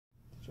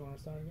you want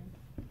to start again?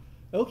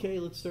 Okay,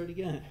 let's start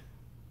again.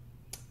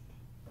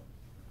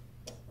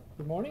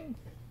 Good morning,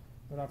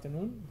 good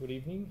afternoon, good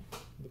evening,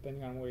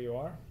 depending on where you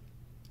are.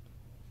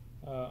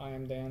 I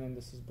am Dan and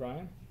this is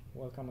Brian.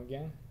 Welcome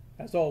again.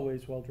 As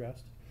always, well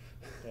dressed.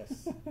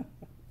 Yes.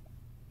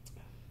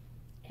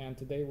 And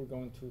today we're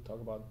going to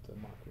talk about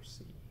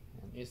democracy.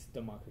 And is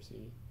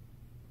democracy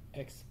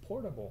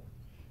exportable?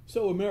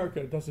 So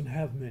America doesn't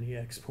have many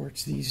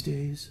exports these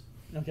days.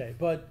 Okay,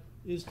 but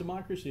is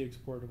democracy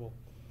exportable?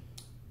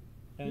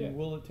 And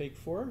will it take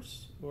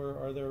force, or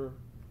are there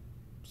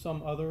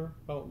some other?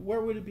 Well,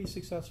 where would it be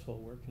successful?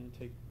 Where can it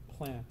take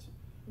plant?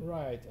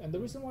 Right, and the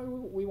reason why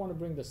we want to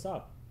bring this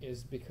up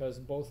is because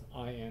both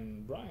I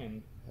and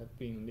Brian have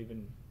been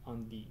living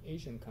on the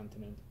Asian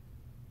continent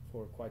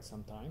for quite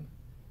some time.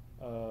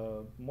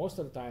 Most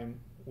of the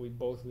time, we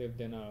both lived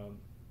in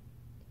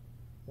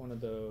one of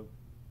the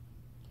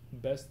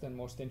best and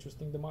most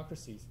interesting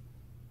democracies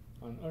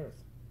on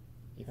Earth,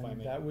 if I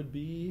may. That would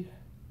be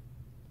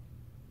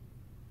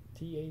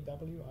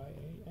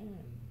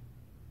Taiwan.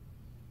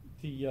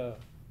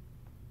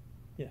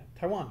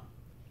 Taiwan,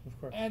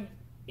 of course. And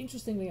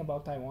interestingly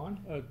about Taiwan,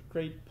 A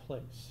great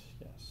place,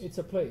 yes. it's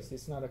a place,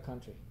 it's not a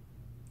country.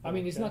 I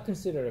mean, it's Okay. not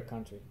considered a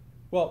country.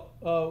 Well,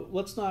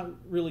 let's not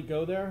really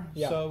go there.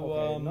 Yeah, So,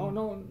 okay.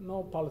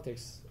 No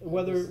politics.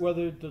 whether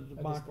the point.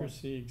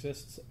 democracy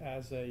exists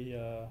as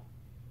an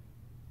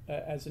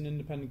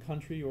independent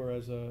country or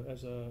as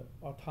a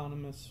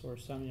autonomous or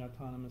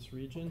semi-autonomous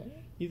region,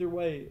 Okay. either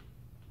way,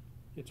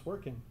 it's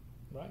working.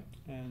 Right.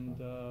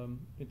 And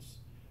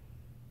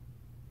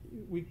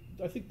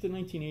I think the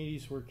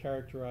 1980s were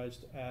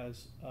characterized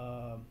as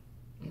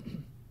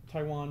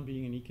Taiwan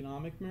being an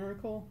economic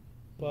miracle,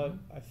 but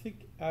I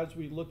think as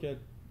we look at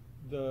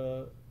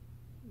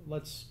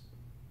let's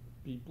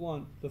be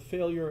blunt, the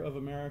failure of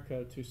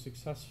America to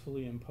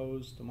successfully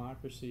impose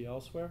democracy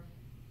elsewhere,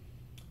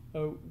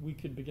 we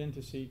could begin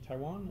to see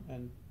Taiwan,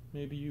 and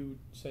maybe you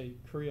say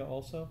Korea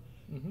also,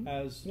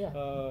 as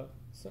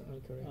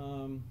Certainly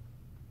Korea.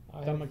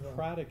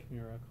 democratic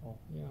miracle.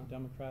 Yeah.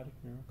 Democratic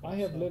miracle. I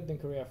have lived in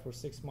Korea for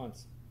 6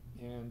 months,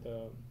 and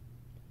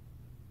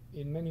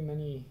in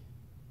many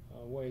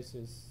ways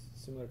is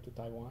similar to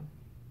Taiwan.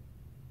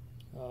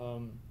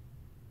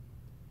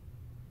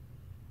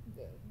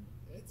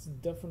 It's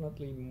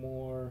definitely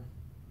more.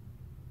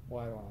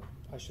 Well, I don't know.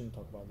 I shouldn't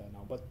talk about that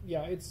now. But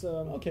yeah, it's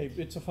Okay,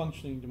 it's a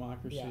functioning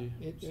democracy.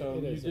 Yeah, so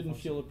it you is a didn't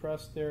feel function.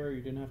 oppressed there.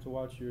 You didn't have to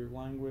watch your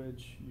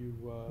language. You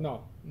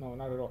No,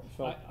 not at all.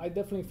 felt I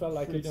definitely felt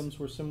like freedoms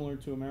were similar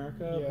to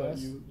America, but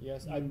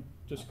yes. you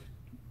just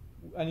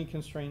any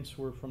constraints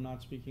were from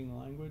not speaking the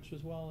language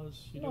as well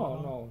as you do at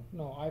home?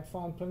 No. I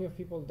found plenty of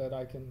people that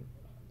I can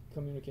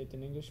communicate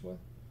in English with,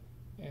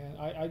 and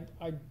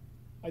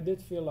I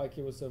did feel like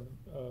it was a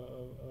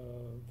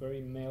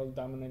very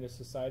male-dominated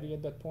society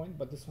at that point.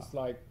 But this was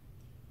like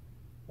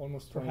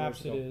almost 20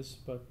 Perhaps years it ago. is,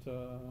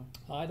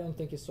 but I don't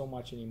think it's so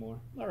much anymore.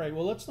 all right.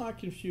 Well, let's not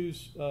confuse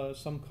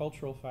some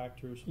cultural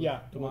factors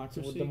with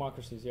democracy. With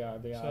democracies, yeah.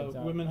 So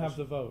women have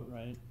the vote,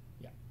 right?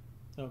 Yeah.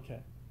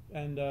 Okay.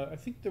 And I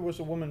think there was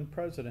a woman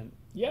president.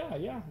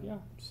 Yeah.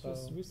 So-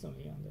 Just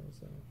recently, there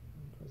was a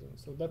president.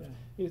 So that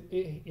Yeah.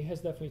 it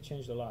has definitely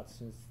changed a lot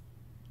since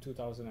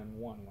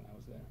 2001 when I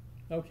was there.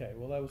 Okay.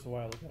 Well, that was a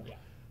while ago. Yeah.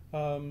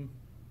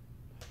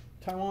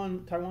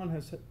 Taiwan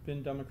has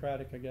been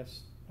democratic, I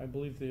guess. I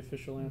believe the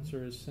official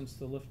answer is since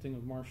the lifting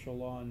of martial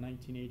law in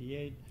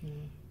 1988.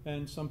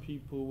 And some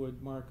people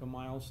would mark a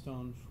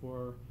milestone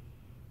for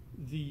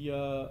the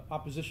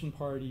opposition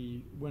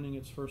party winning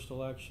its first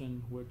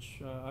election,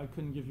 which I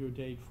couldn't give you a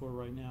date for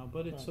right now,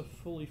 but it's Right. a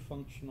fully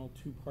functional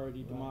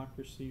two-party Right.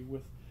 democracy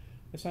with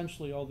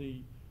essentially all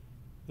the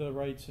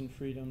rights and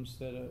freedoms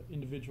that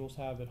individuals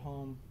have at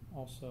home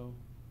also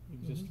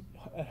exist.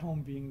 At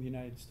home being the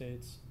United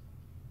States,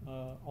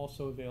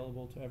 also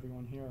available to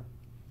everyone here.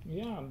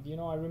 Yeah,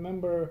 I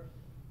remember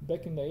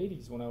back in the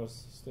 80s when I was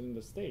still in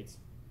the States.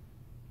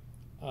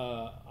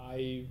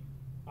 I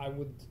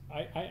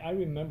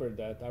remember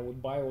that I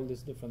would buy all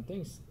these different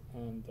things,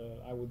 and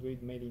I would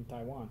read "Made in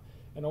Taiwan."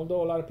 And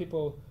although a lot of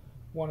people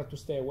wanted to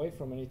stay away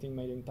from anything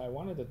made in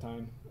Taiwan at the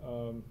time,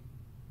 kind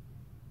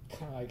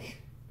of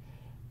like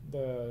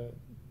the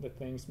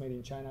things made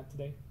in China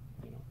today,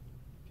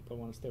 people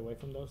want to stay away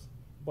from those.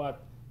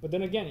 But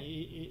then again,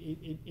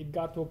 it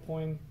got to a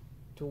point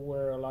to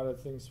where a lot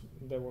of things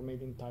that were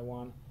made in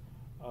Taiwan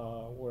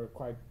were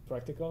quite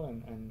practical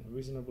and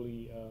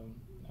reasonably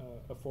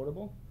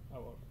affordable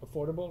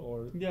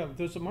or Yeah,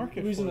 there's a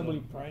market reasonably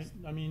for them, right? priced.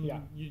 I mean,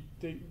 Yeah.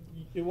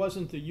 it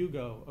wasn't the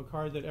Yugo, a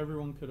car that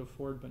everyone could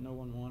afford but no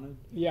one wanted.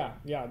 yeah,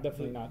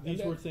 definitely not.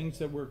 These were things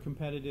that were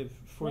competitive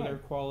for their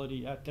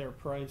quality at their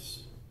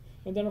price.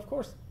 And then of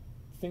course,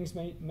 things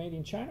made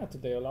in China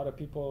today, a lot of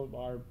people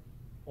are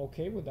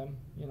okay with them.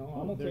 I'm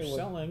okay They're with.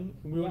 selling.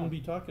 We Yeah. wouldn't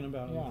be talking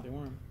about them Yeah. if they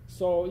weren't.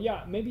 So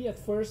yeah, maybe at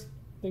first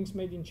things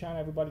made in China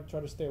everybody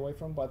tried to stay away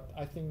from, but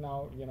I think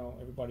now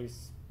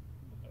everybody's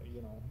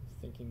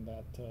thinking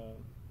that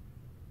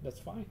that's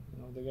fine.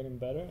 They're getting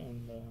better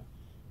and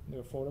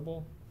they're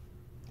affordable,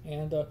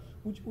 And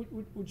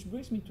which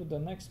brings me to the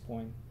next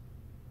point,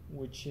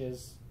 which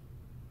is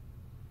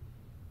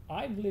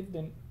I've lived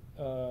in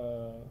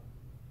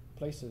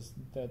places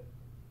that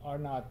are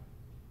not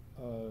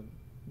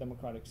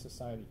democratic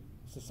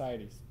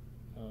societies,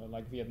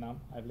 like Vietnam.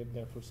 I've lived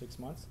there for 6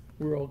 months.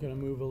 We're all going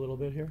to move a little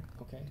bit here.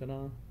 Okay.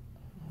 Ta-da.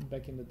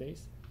 Back in the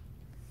days,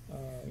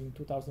 in That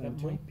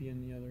 2002. might be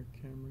in the other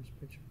camera's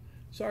picture.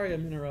 Sorry,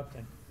 I'm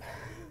interrupting.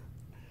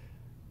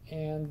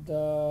 And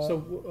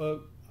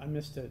I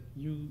missed it.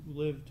 You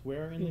lived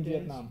where in the days?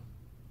 Vietnam,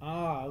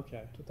 Ah,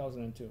 okay.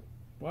 2002.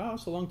 Wow,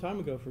 it's a long time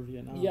ago for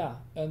Vietnam. Yeah,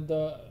 and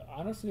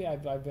honestly,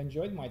 I've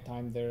enjoyed my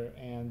time there,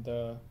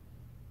 and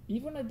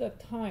even at that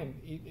time,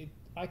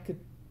 I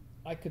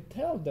could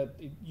tell that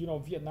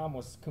Vietnam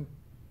was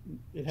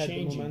It had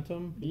changing. the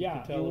momentum. You Yeah,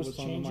 could tell it was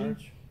on the changing.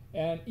 march.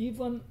 And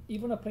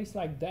even a place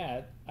like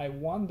that, I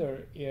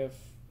wonder if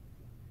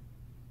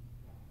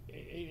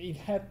it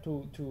had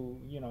to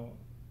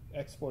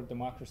export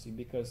democracy,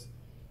 because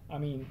I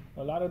mean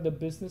a lot of the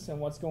business and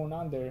what's going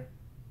on there,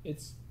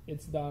 it's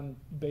done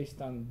based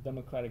on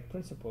democratic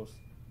principles.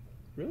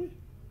 Really?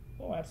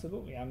 Oh,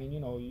 absolutely. I mean,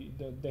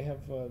 they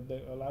have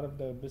a lot of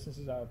the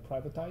businesses are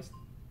privatized,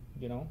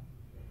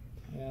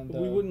 and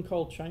But we wouldn't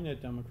call China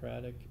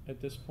democratic at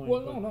this point.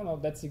 well, no.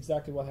 That's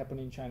exactly what happened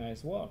in China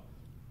as well.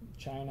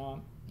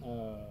 China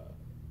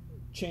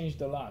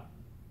changed a lot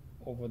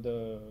over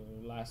the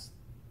last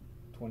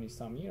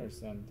 20-some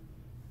years,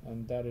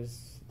 and that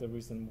is the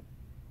reason.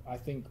 I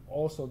think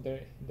also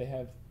they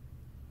have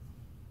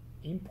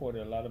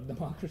imported a lot of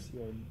democracy.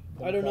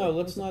 Or I don't know.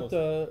 Let's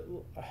principles.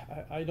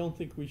 not. I don't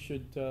think we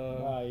should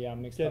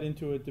Mixed get up.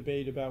 into a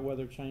debate about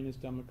whether China's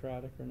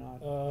democratic or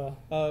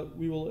not.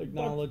 We will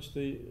acknowledge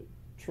the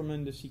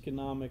tremendous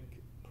economic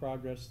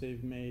progress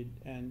they've made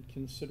and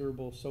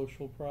considerable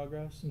social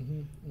progress.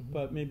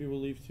 But maybe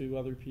we'll leave to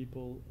other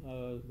people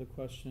the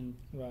question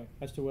right,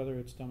 as to whether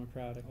it's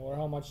democratic. or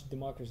how much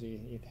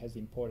democracy it has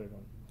imported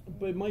on.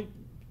 But it might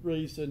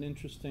raise an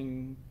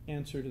interesting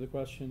answer to the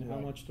question: how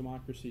Right. much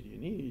democracy do you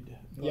need?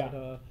 But,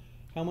 Yeah.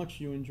 how much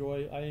you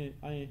enjoy?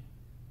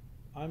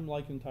 I'm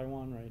liking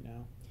Taiwan right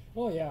now.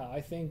 Oh yeah,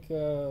 I think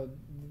there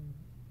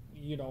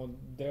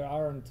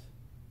aren't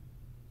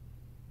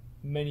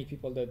many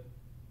people that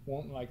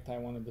won't like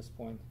Taiwan at this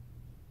point.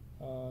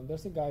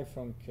 There's a guy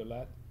from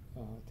Quebec,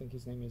 I think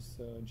his name is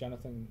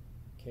Jonathan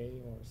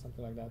K or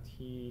something like that.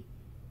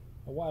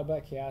 A while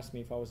back he asked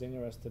me if I was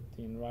interested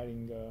in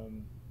writing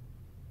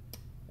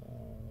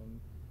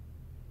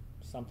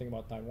something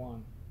about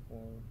Taiwan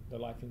or the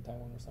life in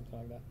Taiwan or something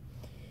like that.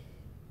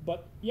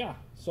 But yeah,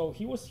 so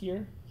he was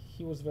here.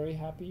 He was very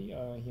happy.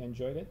 He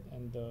enjoyed it,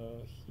 and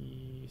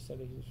he said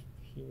that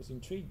he was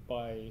intrigued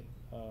by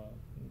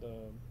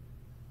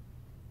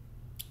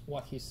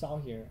what he saw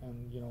here,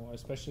 and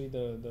especially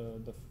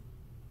the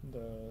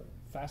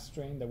fast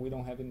train that we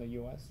don't have in the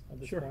U.S. at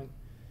this Sure. point,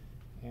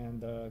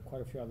 and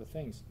quite a few other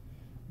things.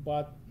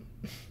 But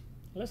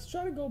let's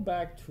try to go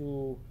back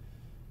to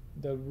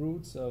the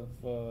roots of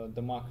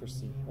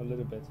democracy a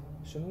little bit,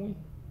 shouldn't we?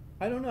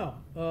 I don't know.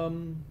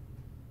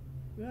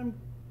 I'm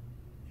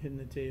hitting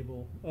the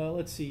table.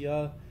 Let's see.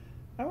 I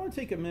want to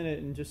take a minute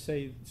and just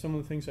say some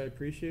of the things I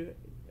appreciate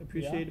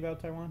about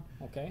Taiwan.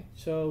 Okay.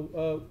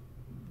 So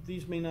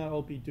these may not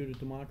all be due to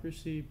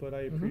democracy, but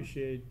I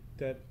appreciate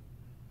that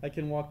I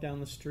can walk down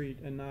the street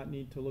and not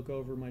need to look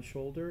over my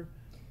shoulder.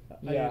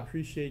 I Yeah.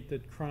 appreciate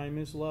that crime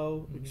is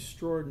low,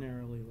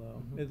 extraordinarily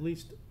low, at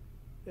least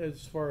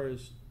as far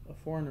as a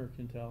foreigner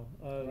can tell.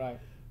 Right.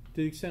 To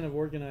the extent of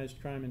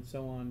organized crime and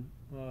so on,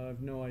 I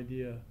have no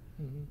idea.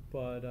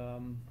 But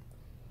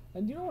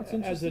And you know what's as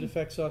interesting? it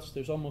affects us,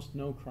 there's almost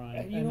no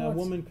crime. You And know a what's-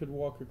 woman could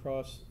walk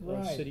across a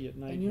Right. city at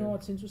night. And you know here.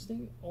 what's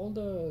interesting? All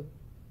the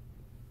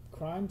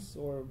crimes,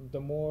 or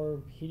the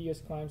more hideous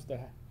crimes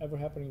that ever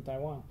happen in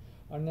Taiwan,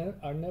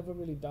 are never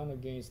really done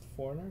against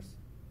foreigners.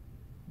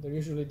 They're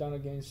usually done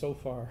against. So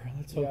far,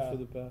 let's hope Yeah. for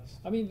the best.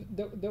 I mean,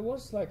 there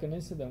was like an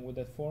incident with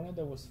that foreigner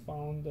that was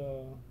found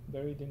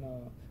buried in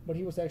but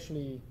he was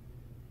actually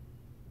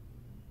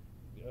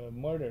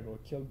murdered or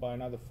killed by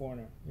another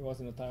foreigner. He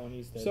wasn't a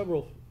Taiwanese.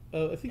 Several.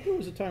 I think there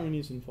was a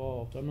Taiwanese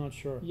involved. I'm not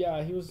sure.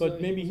 Yeah, he was.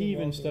 But maybe was he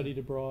even involved in- studied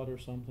abroad or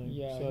something.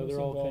 Yeah, so he was they're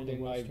all involved kind of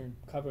in like Western.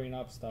 covering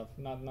up stuff,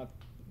 not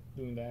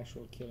doing the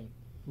actual killing.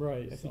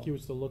 Right. I think so- he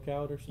was the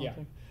lookout or Yeah.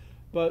 something.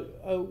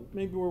 But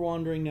maybe we're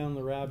wandering down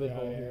the rabbit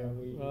hole yeah, here.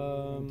 we need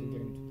to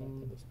get into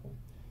that at this point.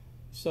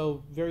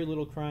 So very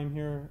little crime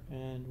here,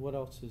 and what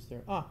else is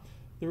there?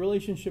 The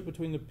relationship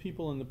between the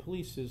people and the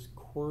police is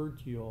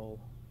cordial.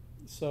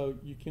 So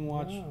you can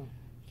watch Wow.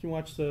 you can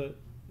watch the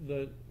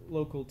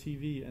local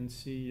TV and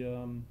see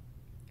an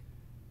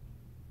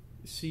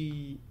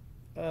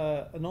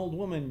old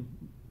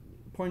woman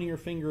pointing her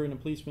finger in a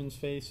policeman's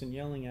face and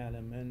yelling at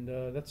him, and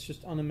that's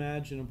just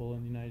unimaginable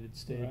in the United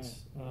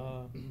States.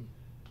 Right.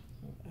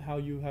 How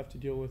you have to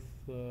deal with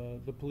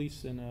the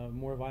police in a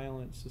more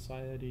violent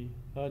society.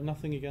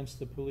 Nothing against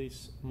the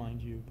police,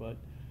 mind you, but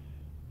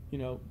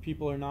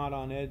people are not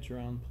on edge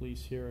around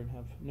police here and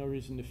have no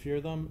reason to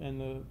fear them, and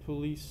the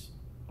police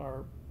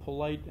are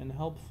polite and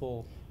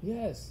helpful.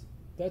 Yes,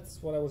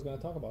 that's what I was going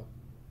to talk about.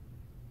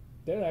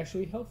 They're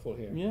actually helpful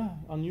here. Yeah,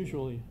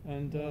 unusually,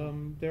 and Yeah.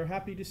 they're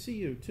happy to see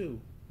you too.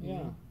 you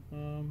Yeah.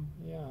 know.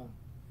 Yeah.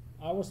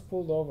 I was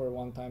pulled over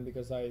one time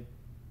because I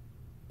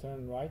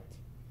turned right.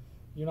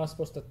 You're not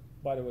supposed to,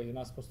 by the way, you're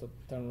not supposed to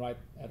turn right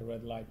at a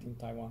red light in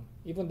Taiwan.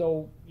 Even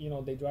though,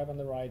 they drive on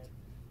the right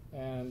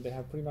and they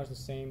have pretty much the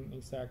same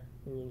exact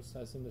rules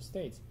as in the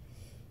States.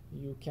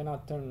 You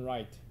cannot turn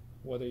right,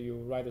 whether you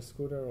ride a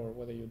scooter or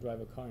whether you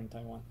drive a car in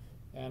Taiwan.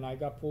 And I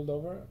got pulled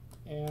over,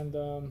 and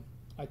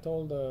I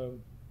told the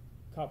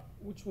cop,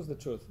 which was the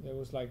truth. It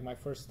was like my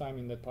first time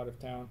in that part of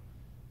town,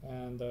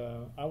 and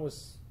I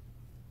was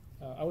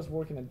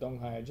working at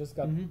Donghai. I just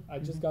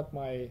got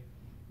my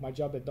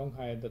job at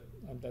Donghai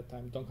at that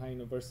time, Donghai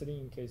University,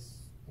 in case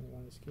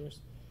anyone is curious.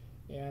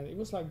 And it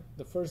was like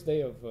the first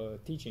day of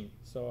teaching,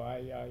 so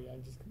I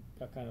just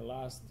got kind of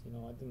lost.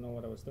 I didn't know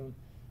what I was doing,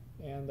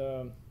 and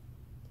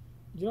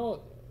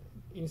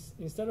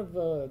instead of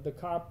the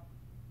cop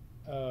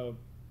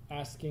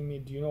asking me,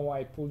 "Do you know why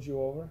I pulled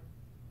you over?"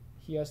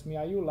 he asked me,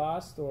 "Are you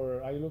lost,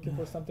 or are you looking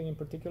for something in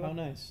particular?" How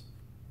nice.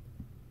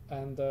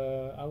 And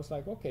I was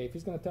like, okay, if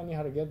he's gonna tell me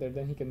how to get there,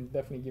 then he can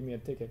definitely give me a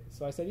ticket.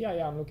 So I said,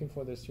 yeah, I'm looking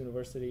for this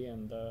university,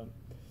 and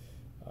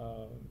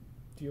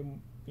do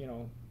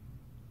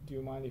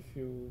you mind if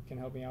you can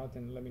help me out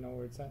and let me know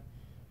where it's at?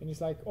 And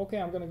he's like, okay,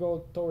 I'm gonna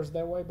go towards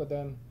that way, but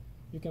then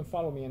you can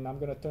follow me, and I'm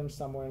gonna turn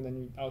somewhere, and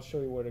then I'll show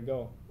you where to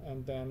go.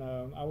 And then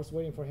I was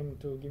waiting for him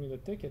to give me the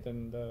ticket,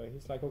 and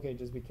he's like, okay,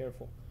 just be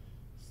careful.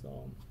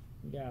 So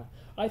yeah,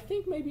 I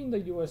think maybe in the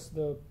U.S.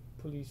 the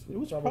police would It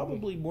was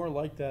probably more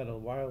like that a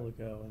while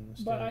ago in the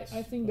States. But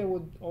I think they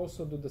would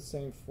also do the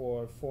same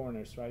for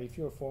foreigners, right? If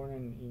you're a foreigner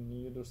and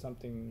you do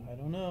something I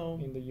don't know.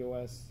 in the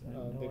U.S.,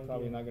 they're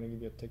probably not going to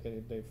give you a ticket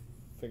if they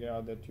figure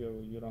out that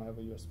you don't have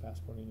a U.S.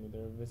 passport and you're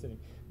there visiting.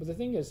 But the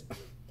thing is,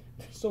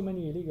 there's so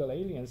many illegal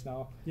aliens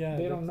now. Yeah,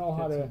 they don't know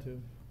how to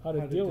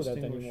deal with that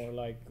distinguish. anymore.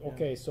 Like, Yeah.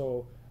 okay,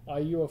 so are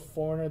you a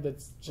foreigner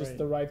that's just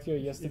Right. arrived here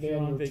yesterday If you're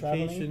and on you're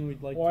vacation, traveling?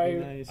 we'd like Or to be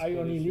nice. are you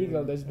but an if you're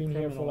illegal that's a been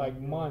here for criminal, like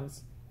yeah.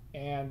 months,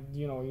 and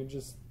you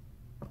just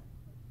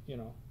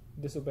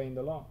disobeying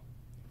the law?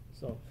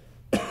 So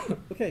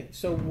Okay,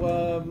 so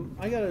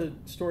I got a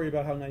story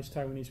about how nice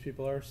Taiwanese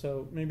people are.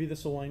 So maybe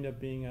this will wind up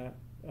being a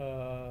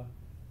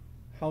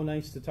how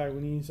nice the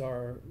Taiwanese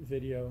are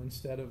video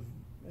instead of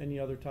any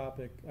other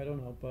topic. I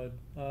don't know, but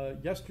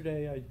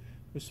yesterday I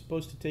was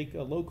supposed to take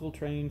a local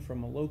train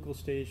from a local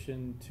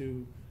station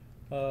to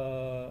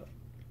a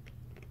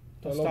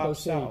local stop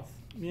city. south.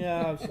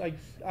 Yeah,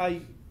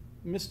 I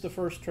missed the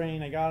first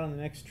train. I got on the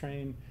next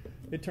train.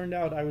 It turned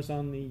out I was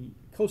on the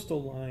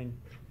coastal line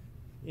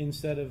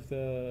instead of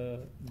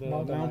the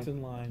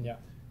mountain line. Yeah.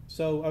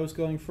 So I was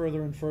going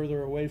further and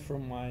further away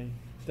from my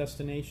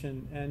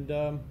destination, and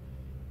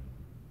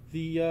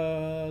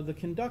the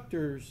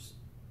conductors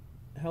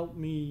helped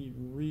me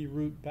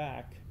reroute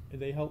back.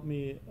 They helped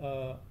me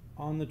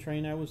on the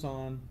train I was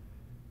on,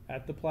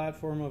 at the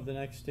platform of the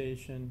next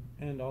station,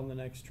 and on the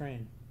next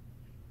train.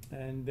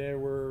 And there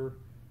were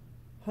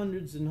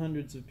hundreds and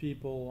hundreds of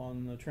people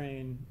on the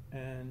train,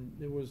 and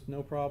it was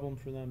no problem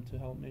for them to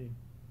help me,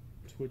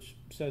 which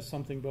says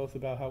something both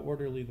about how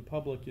orderly the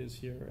public is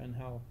here and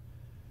how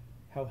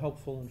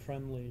helpful and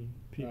friendly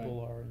people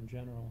are in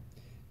general.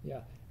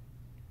 Yeah.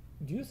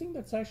 Do you think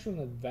that's actually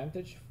an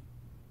advantage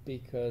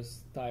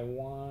because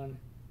Taiwan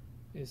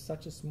is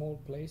such a small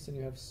place and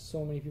you have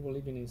so many people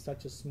living in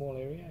such a small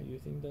area? You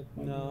think that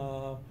might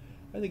No,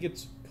 I think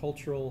it's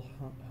cultural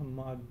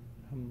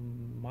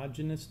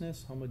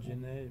homogeneousness.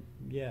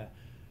 Yeah,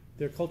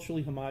 they're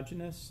culturally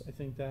homogenous. I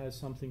think that has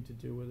something to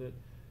do with it.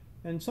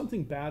 And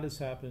something bad has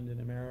happened in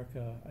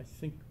America. I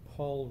think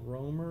Paul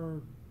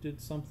Romer did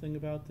something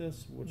about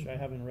this, which I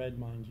haven't read,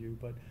 mind you,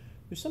 but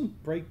there's some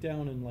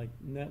breakdown in like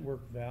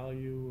network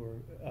value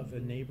or of a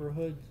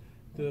neighborhood,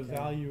 the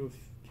value of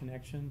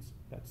connections.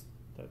 That's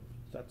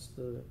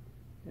the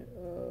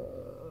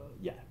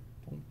yeah.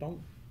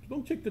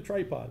 Don't kick the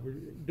tripod.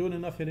 We're doing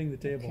enough hitting the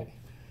table. Okay.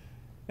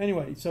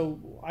 Anyway, so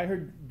I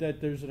heard that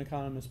there's an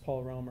economist,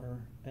 Paul Romer,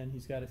 and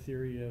he's got a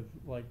theory of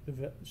like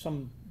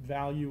some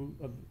value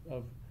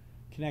of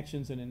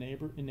connections in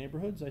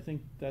neighborhoods. I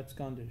think that's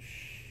gone to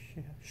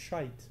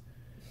shite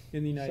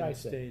in the United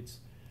States,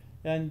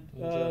 and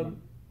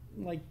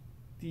like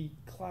the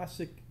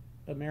classic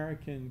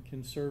American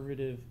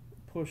conservative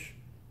push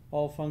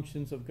all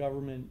functions of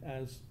government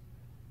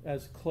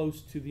as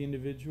close to the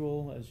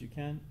individual as you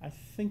can. I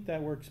think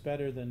that works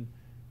better than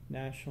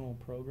national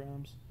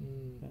programs.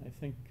 And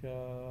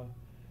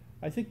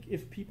I think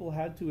if people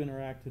had to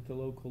interact at the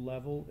local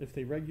level, if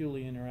they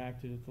regularly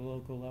interacted at the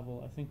local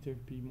level, I think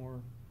there'd be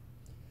more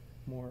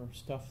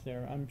stuff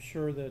there. I'm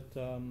sure that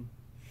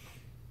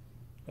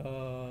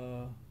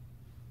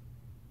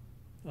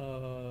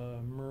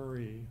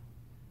Murray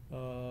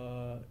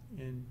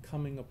in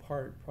Coming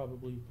Apart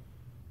probably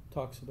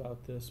talks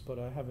about this, but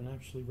I haven't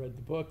actually read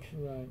the book.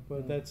 Right.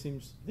 But that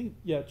seems, I think,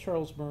 yeah,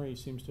 Charles Murray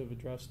seems to have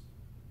addressed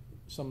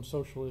some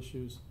social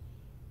issues.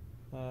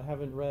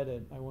 Haven't read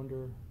it. I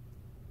wonder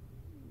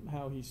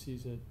how he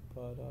sees it,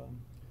 but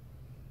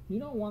You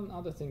know, one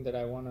other thing that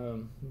I want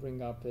to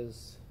bring up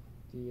is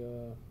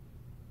the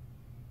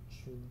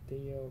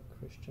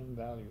Judeo-Christian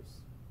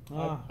values.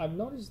 I've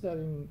noticed that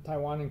in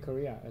Taiwan and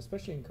Korea,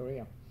 especially in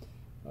Korea,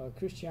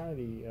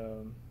 Christianity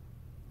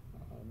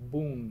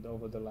boomed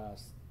over the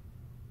last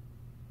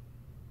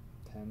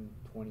 10,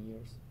 20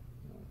 years.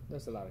 You know,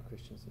 there's a lot of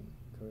Christians in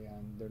Korea,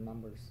 and their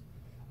numbers.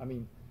 I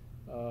mean,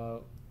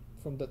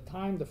 from the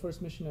time the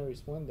first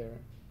missionaries went there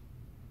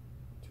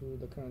to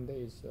the current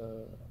days,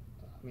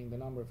 I mean, the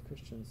number of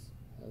Christians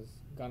has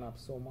gone up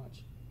so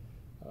much.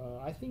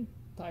 I think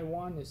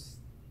Taiwan is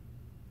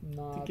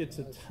not. I think it's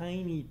a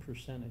tiny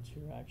percentage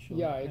here, actually.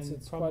 Yeah,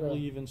 it's probably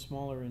even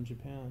smaller in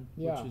Japan,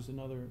 which is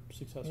another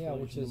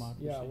successful Asian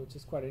democracy. Yeah, which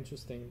is quite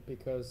interesting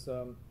because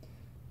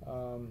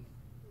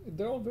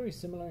they're all very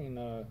similar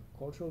in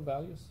cultural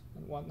values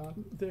and whatnot.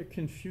 They're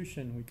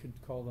Confucian, we could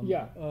call them.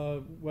 Yeah.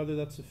 Whether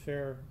that's a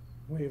fair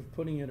way of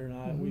putting it or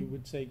not, we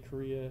would say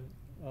Korea,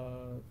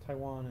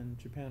 Taiwan, and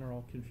Japan are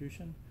all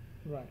Confucian.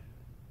 Right.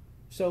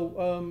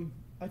 So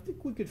I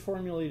think we could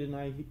formulate an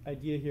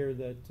idea here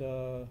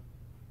that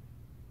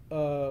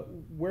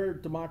where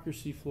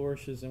democracy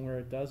flourishes and where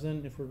it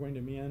doesn't, if we're going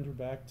to meander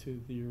back to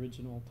the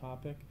original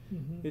topic,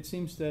 it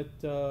seems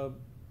that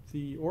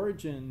the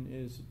origin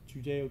is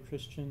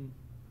Judeo-Christian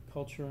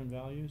culture and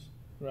values.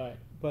 Right.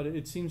 But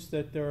it seems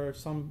that there are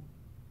some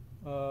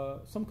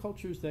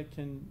cultures that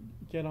can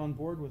get on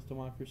board with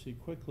democracy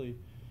quickly,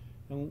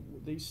 and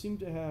they seem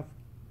to have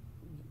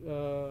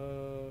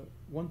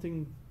one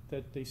thing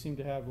that they seem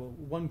to have. Well,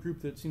 one group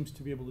that seems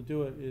to be able to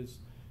do it is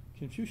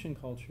Confucian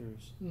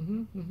cultures.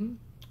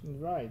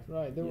 Right.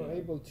 They were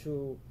able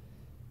to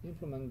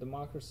implement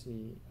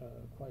democracy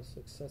quite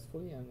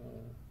successfully, and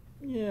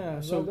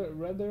so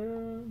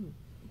rather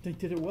they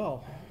did it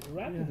well,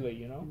 rapidly.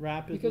 You know,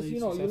 rapidly. Because you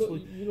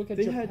look at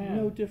they Japan. had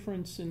no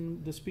difference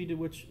in the speed at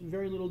which,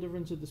 very little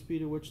difference at the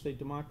speed at which they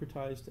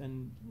democratized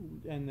and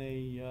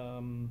they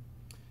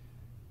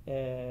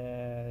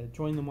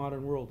joined the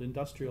modern world,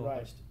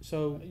 industrialized. Right.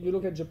 So you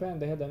look at Japan;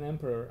 they had an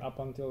emperor up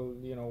until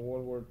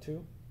World War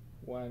II,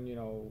 when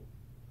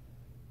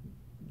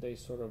they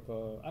sort of.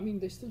 I mean,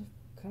 they still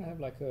kind of have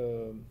like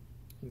a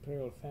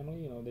imperial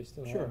family. They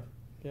still have.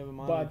 They have a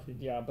monarchy.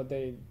 But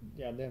they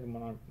have a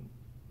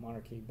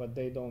monarchy, but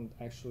they don't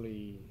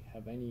actually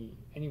have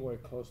anywhere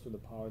close to the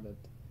power that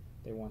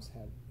they once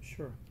had.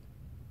 Sure.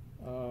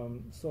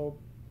 So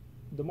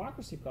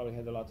democracy probably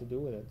had a lot to do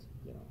with it,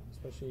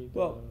 especially.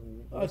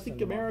 I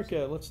think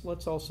America.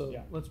 Let's also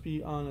let's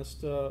be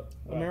honest.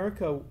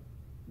 America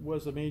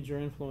was a major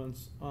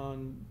influence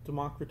on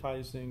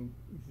democratizing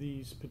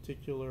these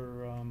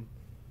particular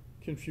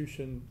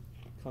Confucian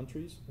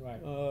countries.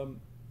 Right.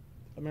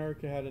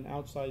 America had an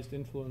outsized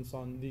influence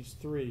on these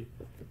three,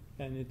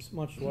 and it's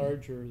much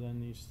larger than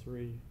these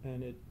three,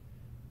 and it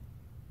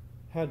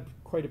had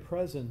quite a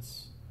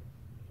presence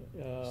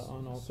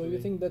on all So three. you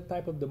think that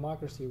type of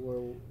democracy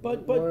where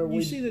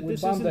you see that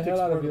this isn't the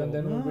hell out of you exportable. and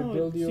then we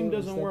rebuild you? It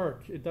doesn't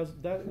work. It does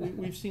that.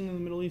 We've seen in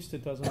the Middle East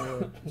it doesn't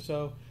work.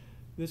 So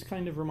this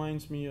kind of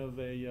reminds me of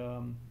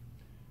the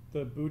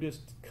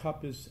Buddhist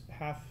cup is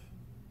half.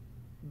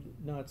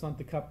 No, it's not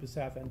the cup is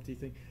half empty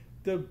thing.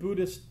 The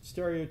Buddhist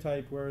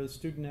stereotype where the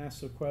student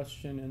asks a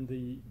question and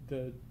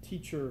the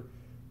teacher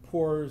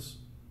pours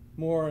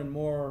more and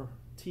more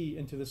tea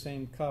into the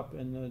same cup,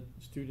 and the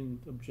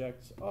student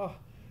objects,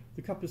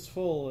 the cup is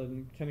full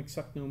and can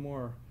accept no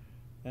more.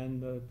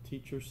 And the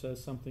teacher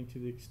says something to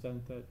the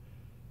extent that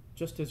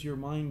just as your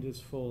mind is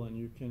full and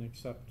you can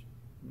accept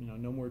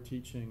no more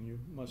teaching, you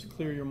must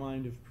clear your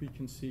mind of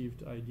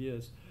preconceived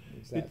ideas.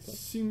 Exactly. It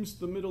seems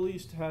the Middle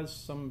East has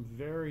some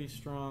very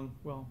strong,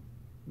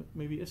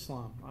 maybe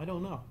Islam, I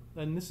don't know.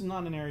 And this is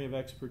not an area of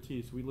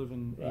expertise. We live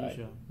in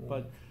Asia.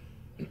 Right.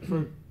 But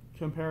for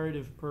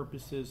comparative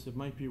purposes, it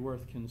might be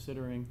worth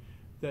considering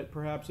that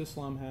perhaps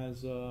Islam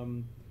has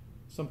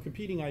some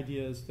competing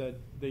ideas that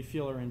they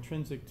feel are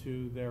intrinsic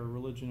to their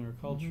religion or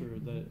culture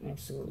that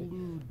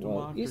exclude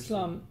democracy.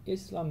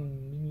 Islam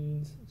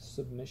means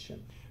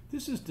submission.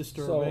 This is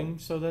disturbing.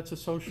 So that's a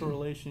social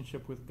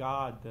relationship with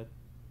God that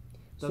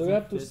doesn't so you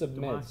have to fit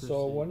submit. democracy.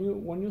 So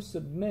when you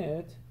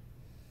submit,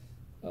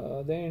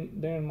 there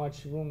ain't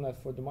much room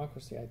left for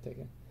democracy, I take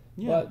it.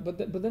 Yeah. But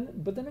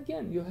then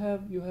again, you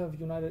have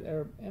United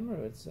Arab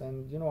Emirates,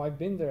 and I've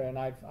been there, and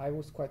I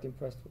was quite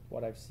impressed with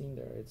what I've seen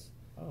there.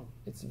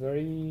 It's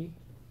very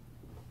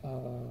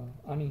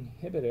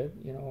uninhibited.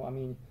 I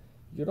mean,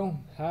 you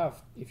don't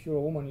have, if you're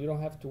a woman, you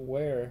don't have to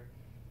wear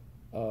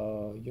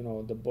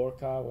the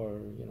burqa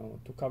or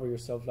to cover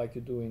yourself like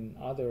you do in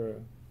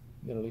other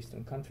Middle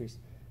Eastern countries,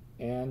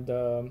 and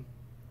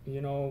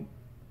you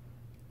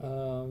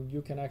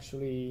can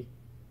actually,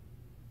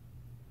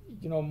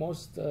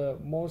 most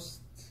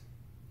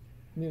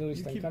Middle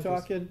Eastern countries. You keep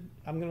talking.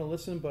 I'm going to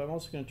listen, but I'm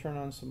also going to turn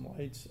on some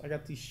lights. I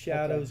got these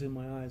shadows in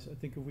my eyes. I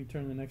think if we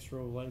turn the next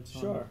row of lights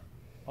on,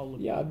 I'll look.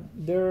 Yeah,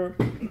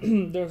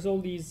 there's all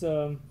these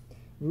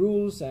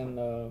rules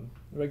and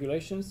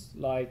regulations.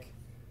 Like,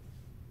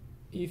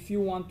 if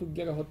you want to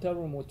get a hotel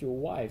room with your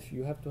wife,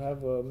 you have to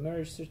have a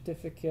marriage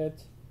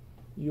certificate,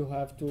 You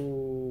have to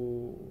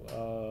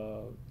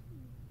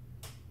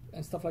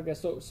and stuff like that.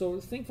 So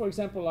think, for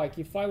example, like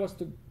if I was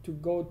to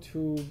go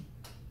to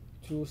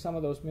some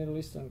of those Middle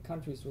Eastern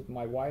countries with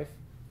my wife,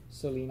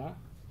 Selena,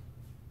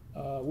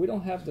 we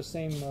don't have the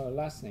same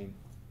last name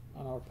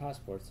on our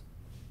passports.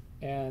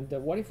 And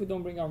what if we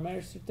don't bring our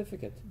marriage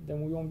certificate?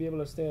 Then we won't be able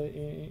to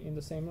stay in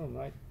the same room,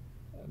 right?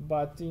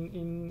 But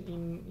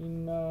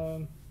in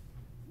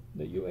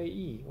the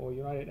UAE or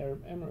United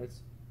Arab Emirates,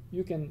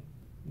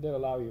 they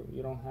allow you.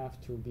 You don't have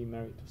to be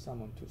married to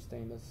someone to stay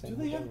in the same. Do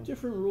they have room.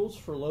 different rules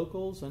for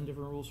locals and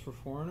different rules for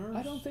foreigners?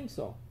 I don't think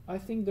so. I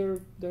think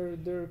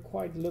they're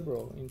quite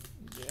liberal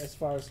as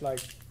far as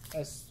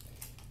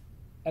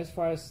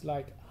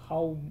like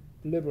how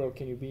liberal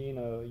can you be in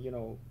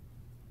a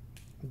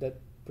that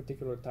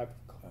particular type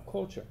of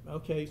culture.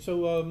 Okay,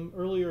 so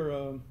earlier,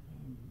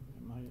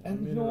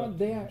 and you know what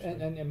they are,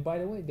 and by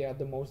the way, they are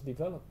the most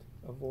developed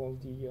of all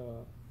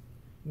the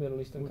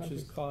Middle Eastern countries.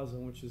 Which is cause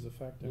and which is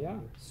effect. Yeah.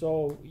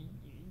 So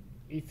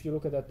if you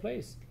look at that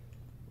place,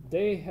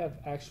 they have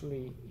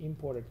actually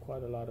imported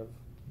quite a lot of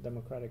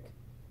democratic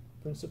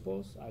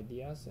principles,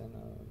 ideas, and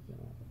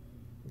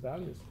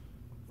values.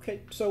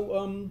 Okay,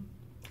 so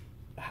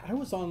I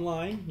was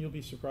online. You'll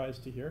be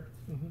surprised to hear,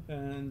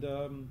 and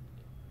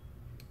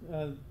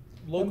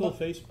local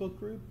Facebook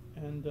group,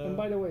 and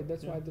by the way,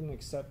 that's why I didn't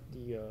accept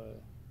the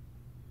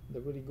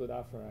really good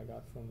offer I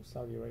got from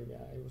Saudi Arabia.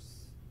 It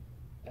was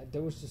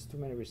there was just too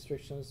many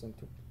restrictions and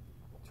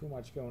too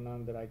much going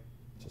on that I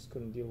just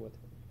couldn't deal with.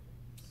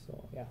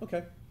 So yeah.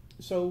 Okay,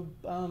 so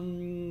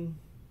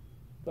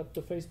but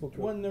the Facebook group,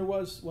 when there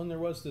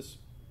was this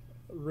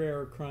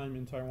rare crime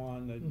in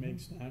Taiwan that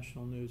makes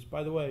national news.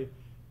 By the way,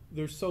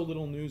 there's so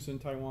little news in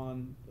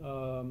Taiwan.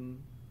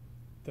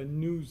 The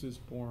news is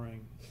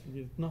boring.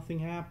 Nothing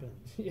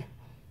happens. Yeah.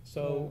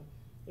 So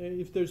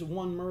if there's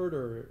one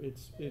murder,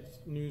 it's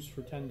news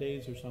for 10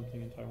 days or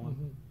something in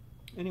Taiwan.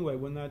 Anyway,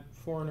 when that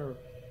foreigner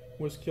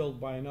was killed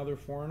by another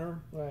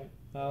foreigner, right?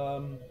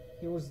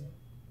 It was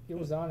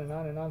on and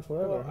on and on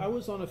forever. Well, I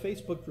was on a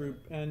Facebook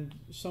group, and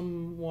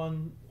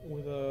someone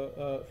with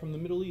from the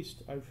Middle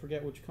East, I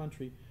forget which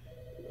country,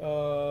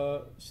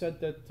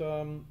 said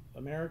that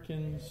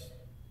Americans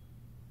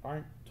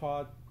aren't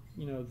taught,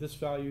 this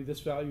value,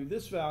 this value,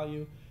 this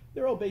value.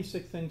 They're all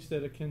basic things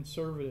that a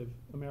conservative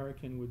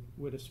American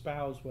would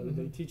espouse, whether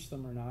they teach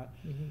them or not.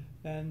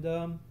 And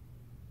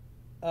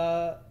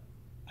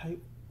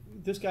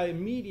this guy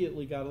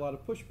immediately got a lot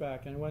of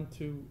pushback, and I went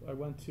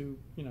to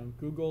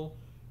Google,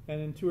 and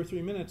in 2 or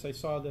 3 minutes I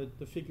saw that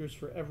the figures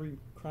for every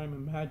crime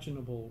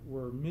imaginable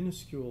were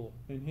minuscule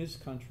in his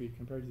country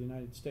compared to the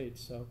United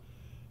States. So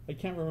I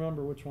can't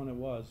remember which one it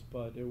was,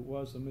 but it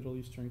was a Middle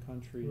Eastern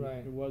country.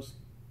 Right. It was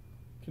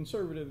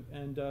conservative,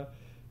 and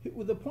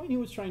with the point he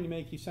was trying to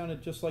make, he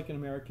sounded just like an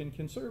American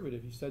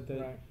conservative. He said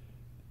that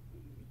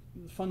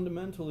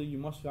fundamentally you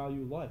must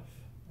value life.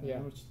 And I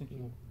was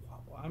thinking,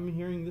 wow, I'm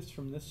hearing this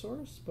from this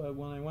source, but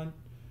when I went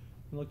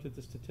and looked at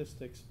the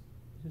statistics,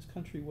 his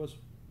country was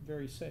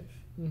very safe.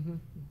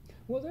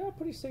 Well, there are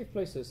pretty safe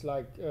places.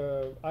 Like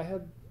I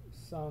had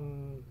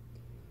some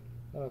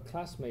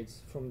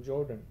classmates from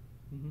Jordan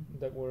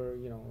that were,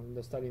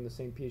 studying the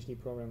same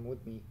PhD program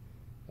with me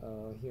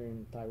here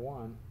in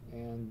Taiwan,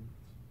 and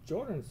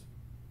Jordan's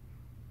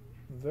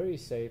very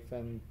safe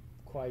and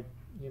quite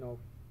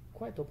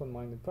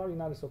open-minded. Probably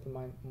not as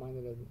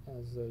open-minded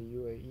as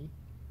UAE,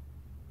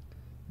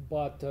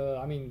 but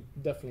I mean,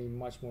 definitely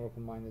much more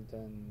open-minded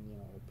than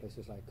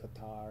places like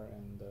Qatar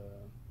and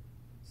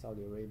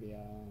Saudi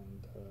Arabia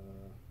and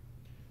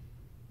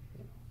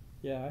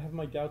Yeah, I have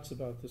my doubts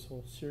about this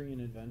whole Syrian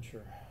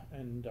adventure,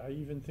 and I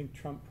even think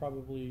Trump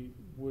probably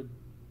would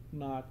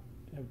not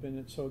have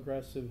been so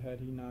aggressive had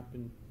he not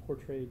been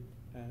portrayed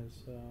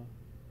as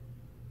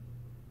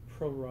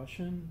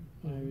pro-Russian.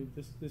 I mean,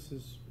 this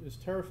is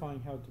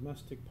terrifying how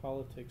domestic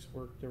politics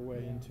work their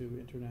way into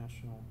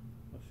international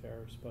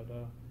affairs. But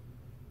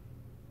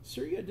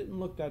Syria didn't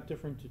look that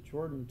different to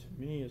Jordan to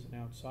me as an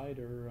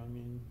outsider. I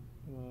mean,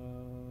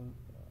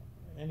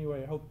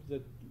 anyway, I hope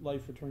that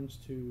life returns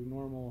to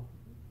normal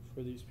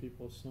for these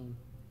people soon.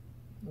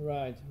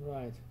 Right.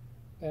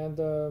 And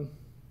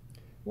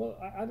well,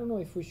 I don't know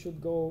if we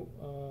should go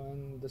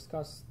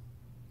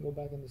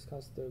back and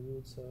discuss the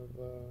roots of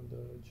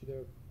the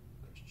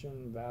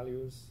Judeo-Christian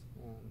values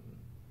and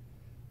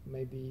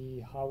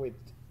maybe how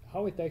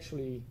it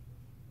actually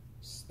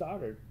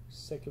started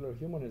secular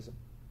humanism.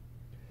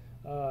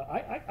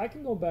 I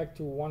can go back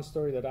to one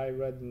story that I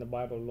read in the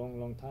Bible a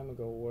long time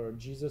ago, where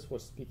Jesus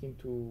was speaking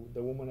to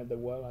the woman at the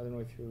well. I don't know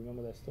if you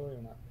remember that story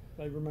or not.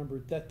 I remember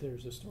that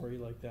there's a story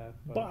like that,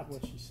 but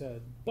what she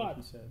said.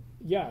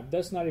 Yeah,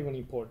 that's not even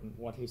important,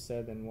 what he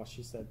said and what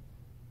she said.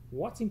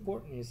 What's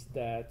important is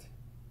that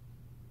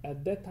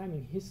at that time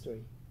in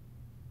history,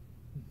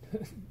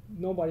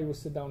 nobody would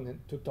sit down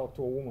to talk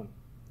to a woman,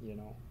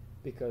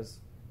 because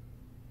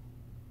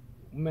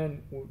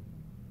men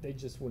they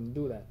just wouldn't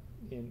do that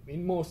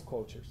in most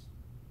cultures.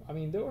 I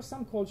mean, there were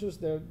some cultures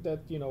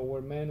that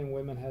where men and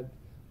women had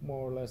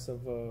more or less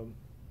of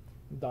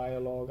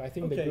dialogue. I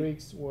think the Okay.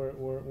 Greeks were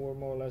more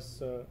or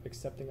less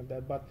accepting of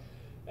that. But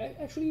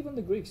actually, even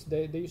the Greeks,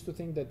 they used to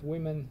think that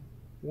women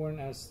weren't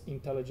as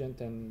intelligent,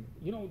 and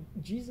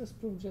Jesus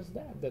proved just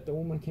that a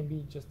woman can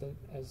be just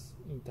as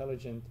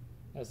intelligent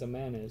as a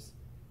man is,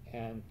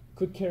 and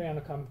could carry on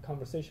a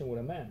conversation with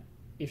a man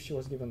if she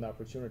was given the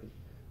opportunity.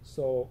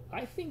 So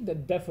I think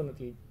that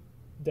definitely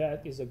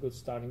that is a good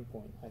starting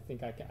point. I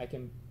think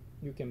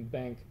you can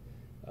bank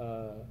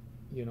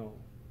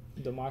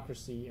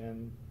democracy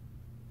and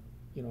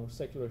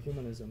secular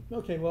humanism.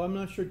 Okay, well, I'm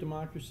not sure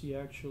democracy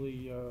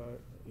actually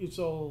is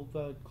all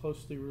that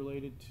closely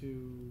related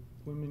to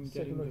women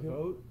getting Secular the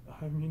vote.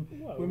 I mean,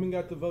 Well, women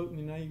got the vote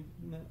in the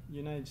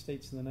United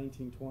States in the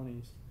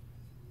 1920s.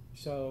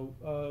 So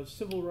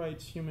civil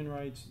rights, human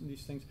rights,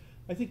 these things,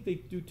 I think they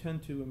do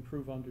tend to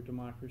improve under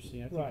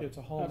democracy. I think Right, it's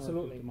a hallmark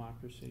absolutely. of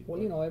democracy.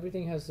 Well, but-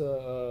 everything has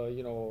a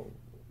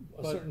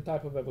But- certain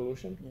type of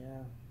evolution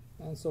Yeah.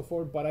 and so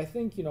forth. But I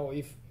think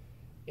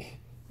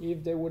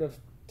if they would have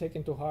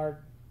taken to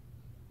heart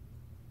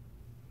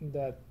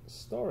that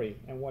story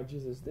and what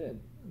Jesus did,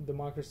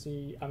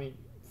 democracy, I mean,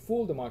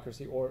 full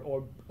democracy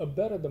or a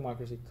better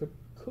democracy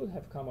could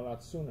have come a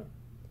lot sooner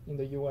in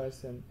the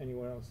U.S. and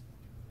anywhere else.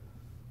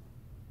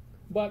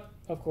 But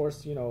of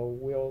course,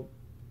 we'll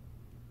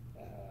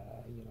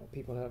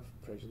people have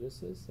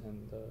prejudices,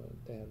 and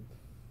they have.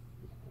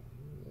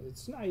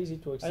 It's not easy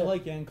to I accept.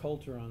 like Ann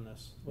Coulter on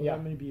this. Well, Yeah.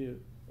 that may be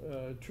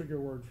a trigger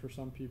word for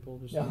some people.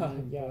 Just Yeah,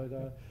 saying, yeah.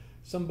 But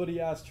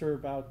somebody asked her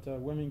about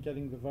women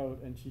getting the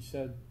vote, and she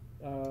said,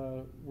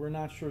 "We're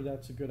not sure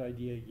that's a good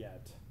idea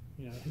yet.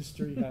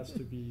 History has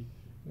to be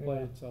play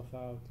Yeah. itself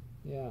out."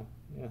 Yeah,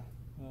 yeah.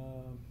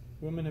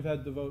 Women have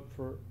had the vote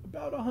for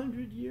about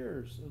 100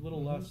 years, a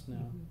little Mhm, less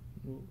now.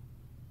 mhm.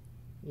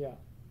 Yeah.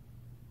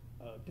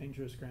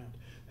 Dangerous ground.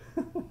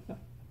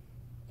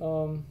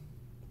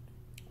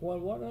 Well,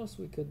 what else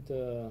we could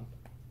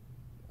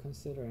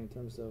consider in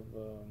terms of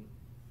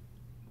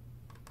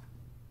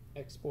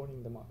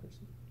exporting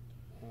democracy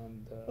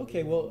and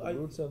Okay, well, the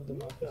roots of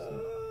democracy?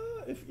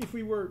 If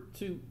we were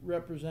to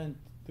represent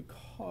the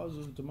cause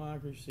of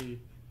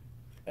democracy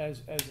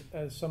as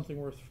something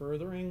worth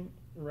furthering,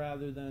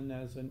 rather than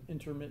as an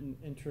intermittent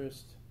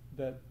interest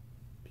that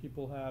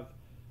people have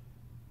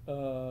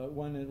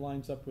when it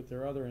lines up with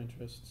their other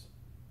interests.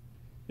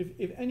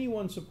 If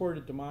anyone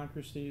supported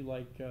democracy,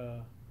 like,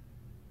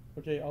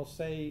 okay, I'll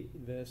say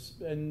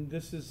this, and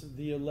this is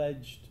the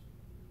alleged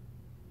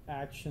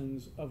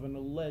actions of an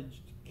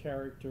alleged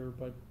character,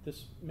 but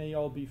this may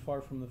all be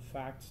far from the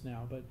facts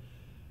now, but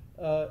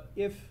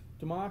if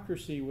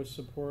democracy was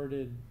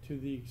supported to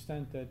the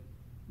extent that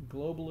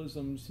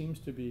globalism seems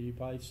to be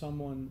by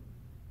someone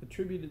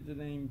attributed the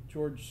name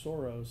George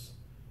Soros,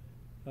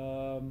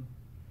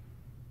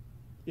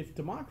 if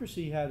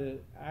democracy had an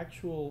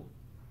actual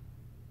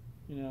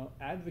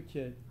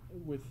advocate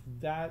with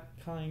that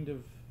kind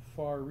of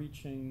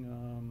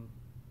far-reaching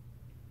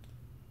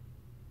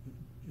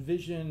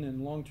vision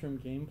and long-term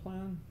game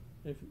plan,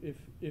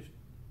 if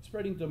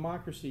spreading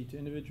democracy to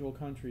individual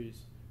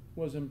countries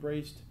was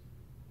embraced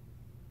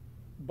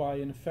by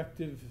an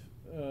effective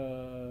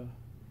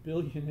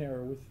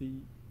billionaire with the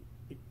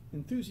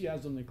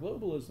enthusiasm that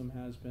globalism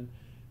has been,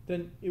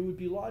 then it would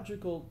be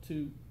logical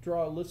to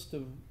draw a list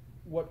of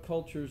what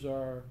cultures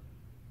are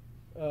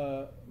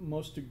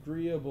most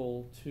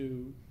agreeable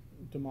to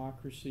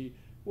democracy.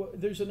 Well,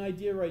 there's an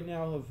idea right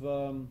now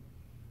of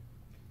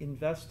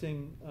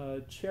investing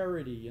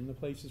charity in the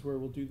places where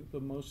we'll do the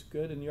most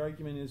good, and the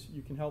argument is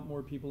you can help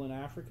more people in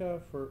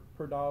Africa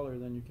per dollar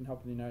than you can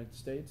help in the United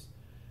States.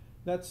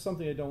 That's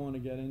something I don't want to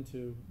get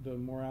into, the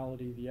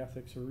morality, the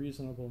ethics, or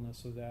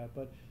reasonableness of that,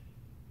 but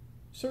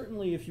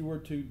certainly if you were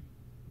to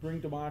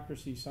bring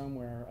democracy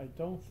somewhere, I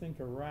don't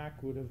think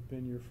Iraq would have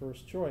been your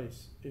first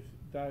choice if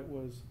that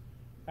was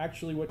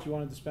actually what you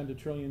wanted to spend $1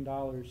 trillion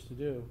to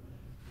do.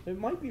 It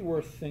might be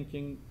worth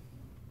thinking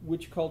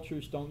which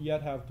cultures don't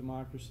yet have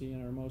democracy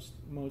and are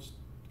most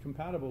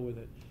compatible with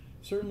it.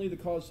 Certainly the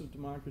cause of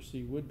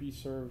democracy would be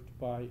served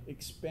by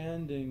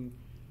expanding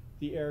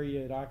the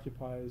area it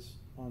occupies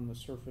on the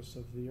surface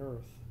of the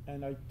earth,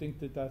 and I think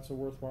that that's a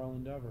worthwhile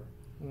endeavor.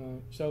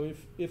 So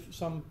if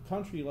some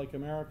country like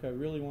America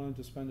really wanted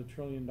to spend $1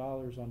 trillion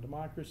on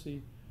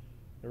democracy,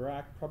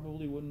 Iraq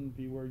probably wouldn't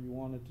be where you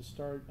wanted to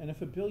start. And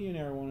if a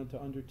billionaire wanted to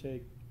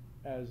undertake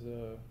as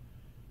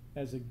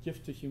a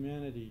gift to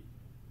humanity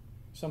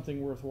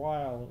something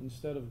worthwhile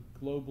instead of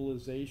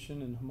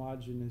globalization and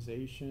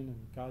homogenization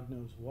and God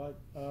knows what,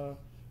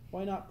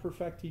 why not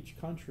perfect each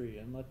country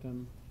and let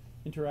them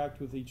interact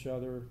with each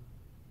other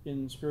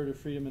in spirit of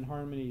freedom and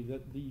harmony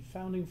that the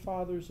founding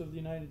fathers of the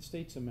United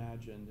States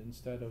imagined,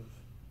 instead of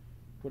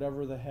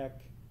whatever the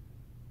heck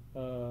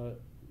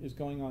is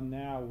going on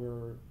now,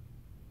 where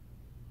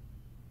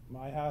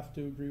I have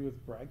to agree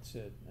with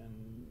Brexit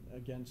and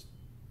against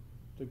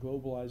the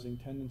globalizing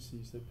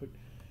tendencies that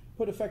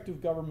put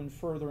effective government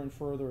further and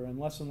further and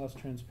less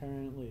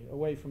transparently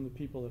away from the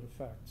people it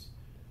affects.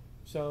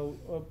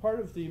 So part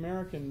of the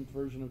American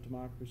version of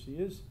democracy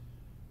is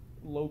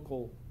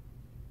local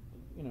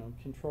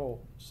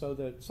control, so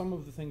that some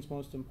of the things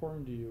most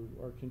important to you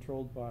are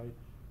controlled by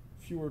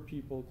fewer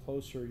people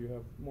closer you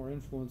have more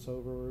influence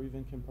over, or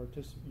even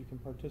you can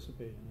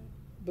participate in it.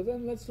 But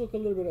then let's look a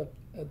little bit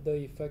at the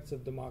effects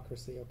of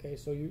democracy. Okay,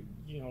 so you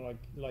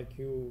like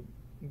you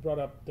brought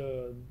up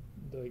the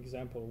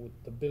example with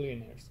the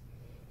billionaires.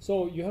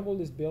 So you have all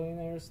these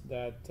billionaires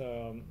that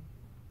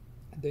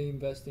they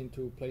invest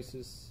into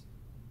places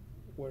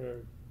where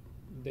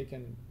they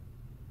can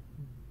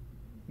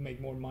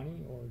make more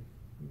money or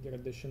get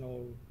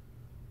additional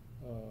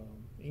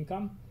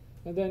income,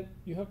 and then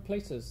you have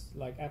places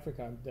like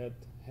Africa that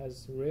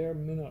has rare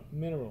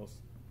minerals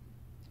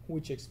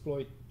which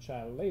exploit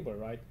child labor,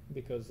 right?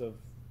 Because of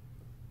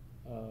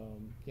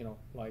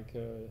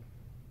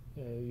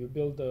you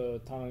build a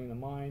tunnel in a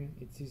mine,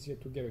 it's easier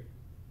to get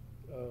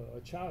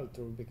a child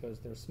through because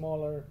they're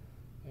smaller,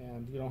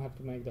 and you don't have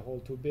to make the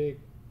hole too big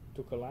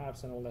to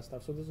collapse and all that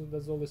stuff. So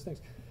there's all these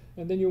things,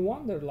 and then you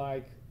wonder,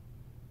 like,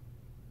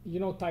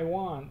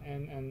 Taiwan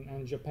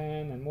and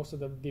Japan and most of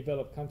the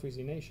developed countries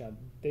in Asia,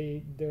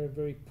 they're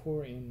very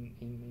poor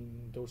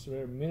in those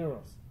rare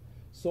minerals.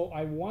 So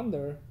I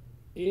wonder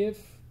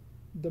if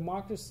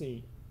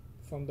democracy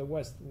from the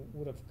West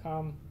would have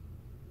come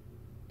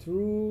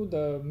through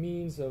the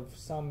means of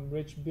some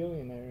rich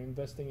billionaire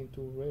investing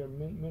into rare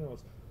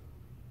minerals.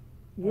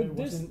 I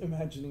wasn't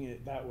imagining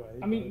it that way.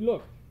 I mean,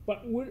 look,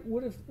 but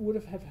would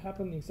it have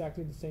happened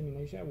exactly the same in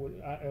Asia?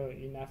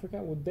 In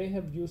Africa, would they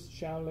have used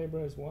child labor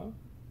as well?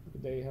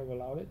 Would they have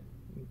allowed it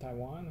in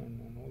Taiwan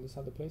and all these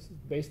other places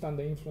based on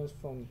the influence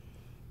from?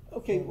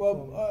 Okay,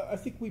 I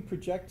think we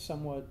project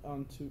somewhat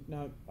onto.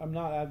 Now, I'm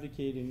not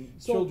advocating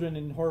children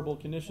in horrible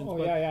conditions,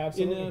 but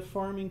absolutely. In a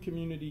farming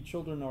community,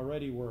 children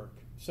already work.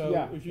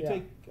 So if you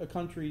take a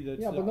country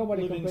that's but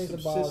nobody living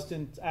complains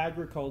subsistent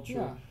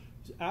agriculture,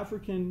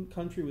 African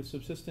country with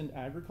subsistent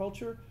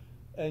agriculture,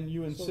 and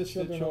you insist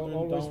that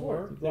children don't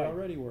work, they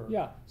already work.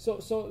 Yeah. So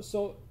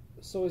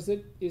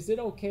is it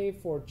okay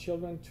for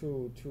children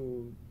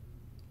to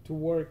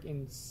work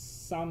in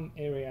some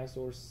areas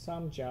or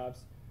some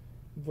jobs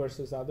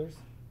versus others?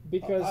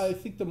 Because I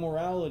think the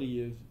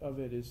morality of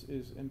it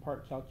is in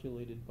part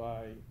calculated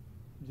by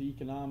the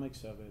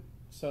economics of it.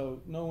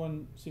 So no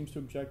one seems to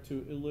object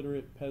to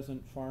illiterate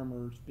peasant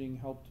farmers being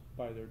helped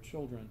by their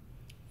children.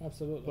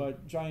 Absolutely.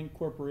 But giant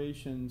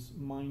corporations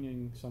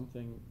mining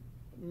something,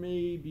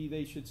 maybe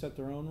they should set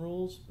their own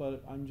rules,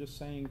 but I'm just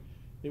saying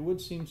it would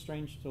seem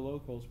strange to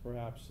locals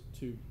perhaps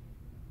to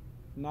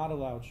not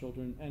allow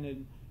children. And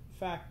in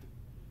fact,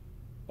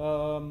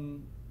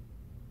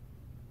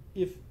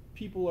 if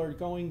people are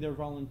going there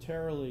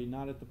voluntarily,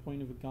 not at the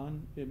point of a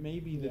gun, it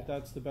may be that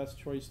that's the best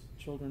choice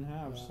children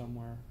have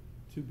somewhere,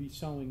 to be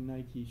sewing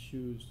Nike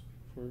shoes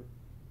for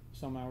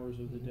some hours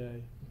of the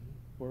day,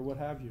 or what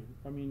have you.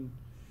 I mean,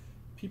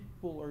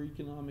 people are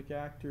economic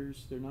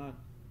actors. They're not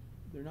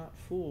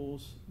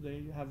fools.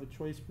 They have a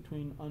choice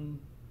between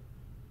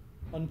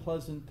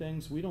unpleasant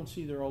things. We don't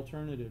see their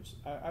alternatives.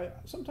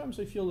 Sometimes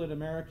I feel that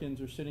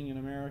Americans are sitting in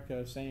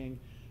America saying,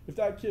 if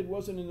that kid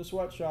wasn't in the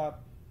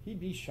sweatshop,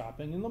 he'd be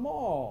shopping in the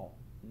mall.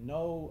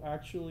 No,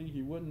 actually,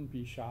 he wouldn't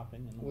be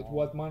shopping in the mall. With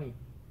what money?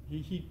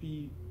 He'd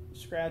be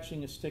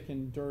scratching a stick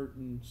in dirt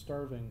and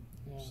starving.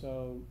 Yeah.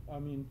 So, I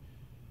mean,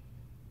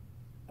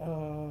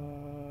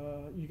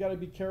 you got to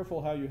be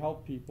careful how you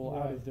help people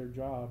out of their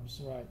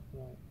jobs. Right,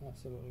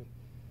 absolutely.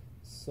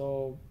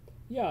 So,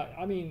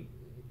 I mean,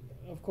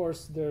 of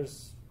course,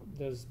 there's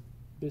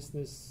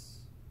business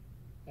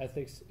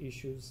ethics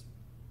issues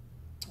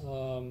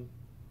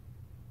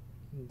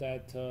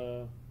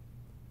that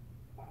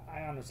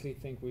I honestly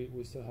think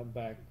we still have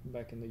back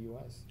in the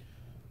U.S.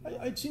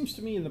 It seems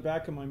to me in the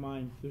back of my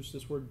mind there's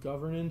this word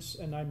governance,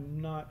 and I'm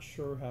not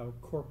sure how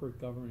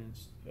corporate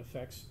governance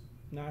affects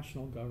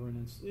national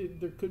governance.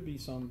 There could be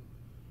some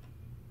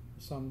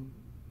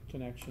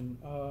connection.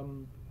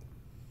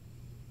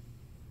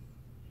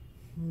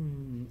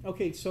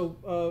 Okay,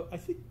 so I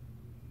think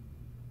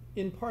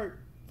in part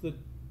the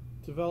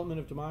development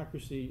of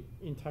democracy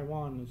in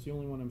Taiwan is the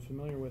only one I'm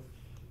familiar with.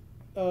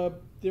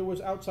 There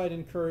was outside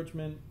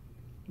encouragement,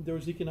 there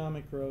was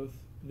economic growth,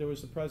 there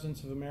was the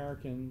presence of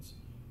Americans,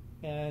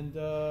 and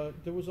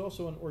there was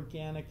also an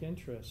organic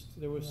interest.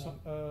 There was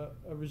a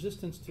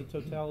resistance to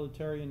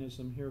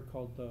totalitarianism here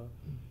called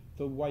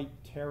the White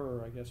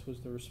Terror, I guess,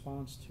 was the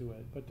response to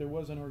it. But there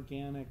was an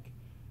organic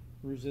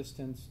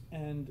resistance,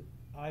 and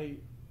I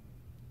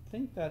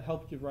think that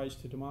helped give rise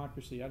to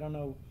democracy. I don't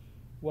know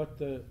what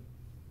the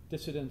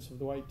dissidents of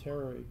the White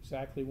Terror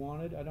exactly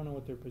wanted. I don't know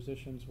what their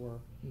positions were.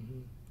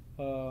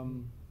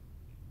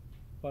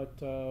 But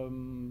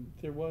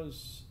there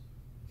was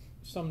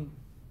some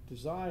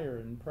desire,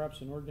 and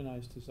perhaps an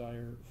organized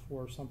desire,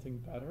 for something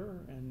better,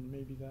 and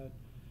maybe that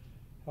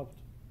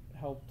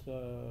helped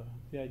the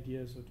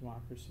ideas of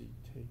democracy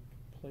take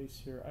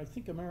place here. I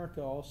think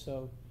America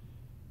also,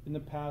 in the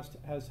past,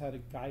 has had a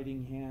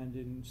guiding hand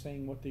in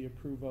saying what they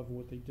approve of and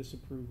what they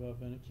disapprove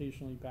of, and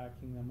occasionally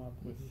backing them up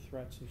with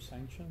threats of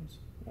sanctions.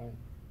 Right.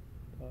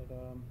 But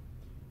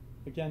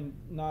again,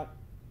 not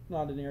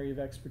an area of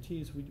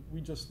expertise.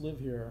 We just live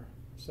here,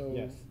 So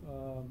Yes.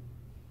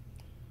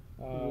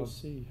 we'll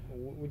see.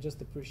 We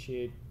just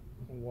appreciate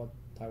what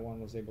Taiwan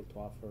was able to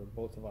offer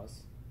both of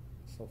us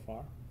so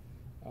far.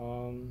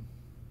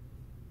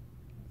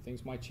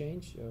 Things might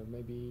change.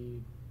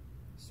 Maybe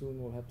soon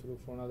we'll have to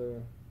look for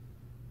another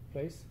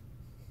place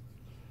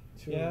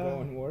to Yeah.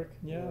 go and work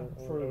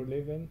or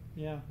live in.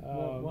 Yeah.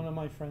 One of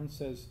my friends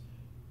says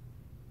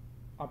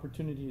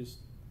opportunity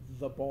is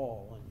the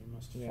ball, and you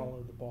must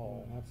follow the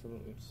ball. Yeah,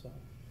 absolutely. So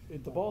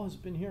the ball has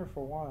been here for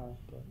a while,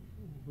 but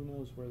who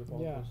knows where the ball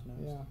goes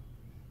next. Yeah.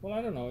 Well,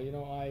 I don't know. You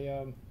know,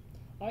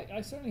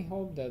 I certainly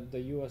hope that the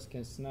U.S.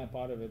 can snap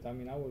out of it. I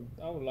mean, I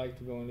would like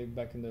to go and live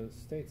back in the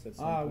States at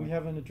some point. We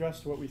haven't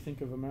addressed what we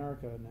think of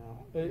America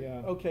now.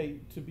 Yeah. Okay,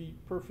 to be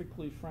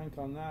perfectly frank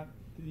on that,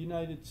 the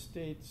United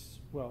States,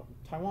 well,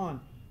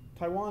 Taiwan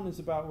is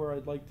about where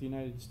I'd like the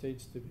United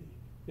States to be.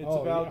 It's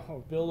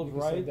about Bill of you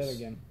can say Rights, that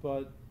again.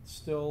 but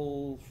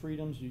still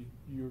freedoms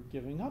you're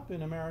giving up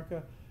in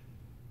America.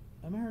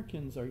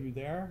 Americans, are you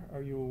there?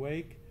 Are you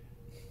awake?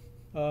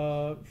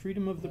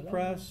 Freedom of the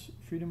press,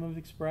 freedom of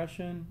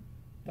expression.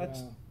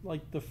 That's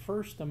like the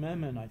First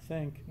Amendment, I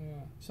think.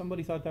 Yeah.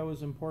 Somebody thought that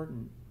was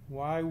important.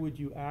 Why would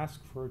you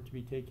ask for it to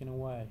be taken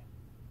away?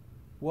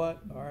 What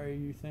are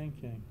you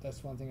thinking?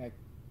 That's one thing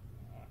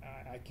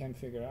I can't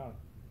figure out.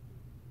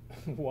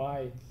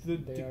 Why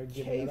they are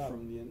giving it up.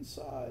 From the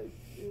inside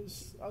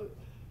is...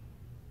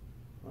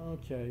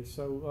 okay,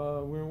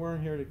 so we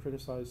weren't here to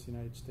criticize the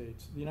United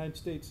States. The United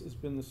States has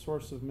been the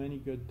source of many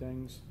good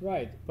things.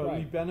 Right. But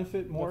we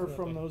benefit more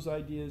Definitely. from those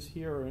ideas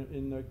here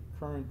in the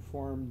current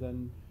form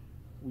than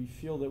we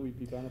feel that we'd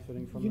be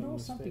benefiting from. You them know in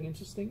the something States.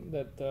 interesting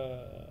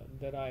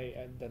that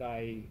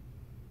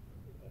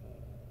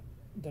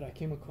I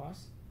came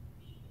across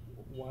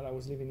while I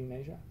was living in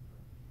Asia,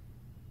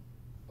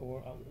 or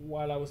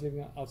while I was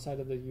living outside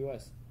of the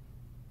U.S.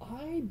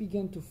 I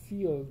began to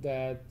feel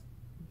that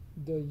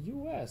the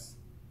U.S.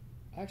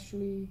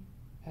 actually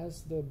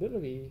has the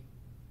ability,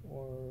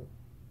 or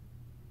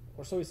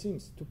so it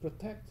seems, to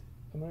protect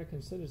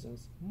American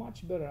citizens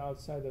much better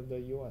outside of the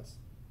U.S.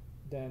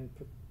 than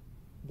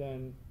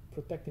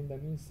protecting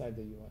them inside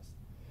the U.S.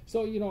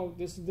 So you know,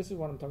 this is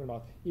what I'm talking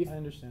about. I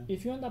understand.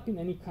 If you end up in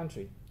any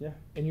country, Yeah.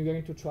 and you get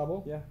into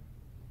trouble, Yeah.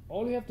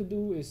 all you have to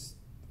do is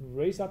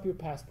raise up your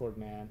passport,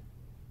 man,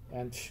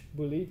 and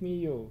believe me,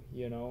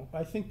 you know.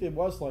 I think it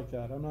was like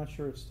that. I'm not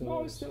sure it's still. No,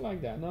 is. it's still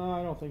like that. No,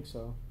 I don't think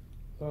so.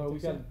 Don't We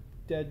think got so?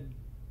 a dead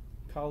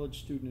college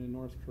student in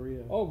North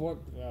Korea. Oh, what?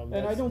 Well,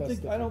 and I don't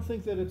think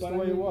different. that it's But the I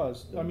way it mean,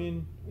 was. I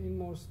mean, in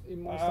most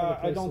other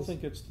places, I don't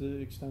think it's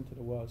the extent that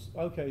it was.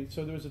 Okay,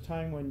 so there was a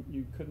time when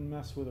you couldn't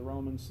mess with a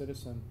Roman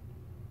citizen,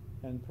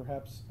 and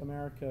perhaps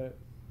America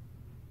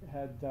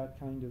had that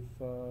kind of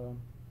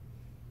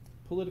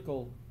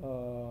political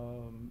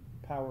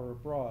power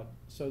abroad.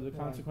 So the Right.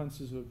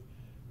 consequences of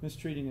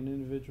mistreating an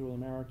individual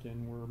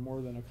American were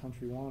more than a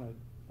country wanted.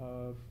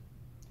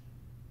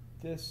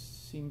 This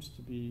seems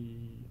to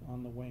be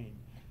on the wane.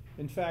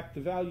 In fact,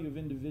 the value of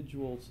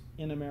individuals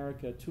in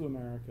America to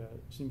America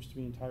seems to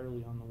be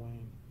entirely on the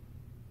wane.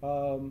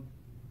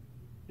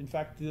 In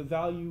fact, the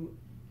value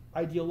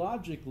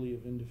ideologically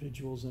of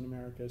individuals in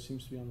America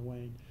seems to be on the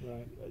wane.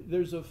 right.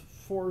 There's a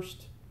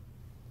forced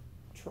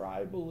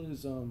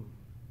tribalism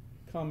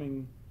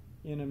coming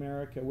in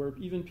America where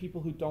even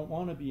people who don't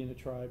want to be in a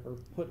tribe are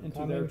put into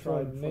their Coming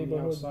tribe from from the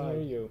neighborhood outside.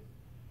 near you.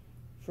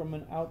 From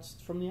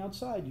the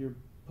outside, you're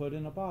put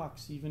in a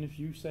box. Even if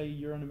you say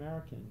you're an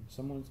American,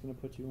 someone's going to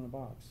put you in a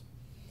box.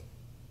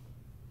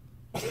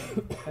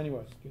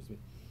 Anyway, Excuse me.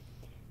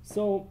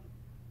 So,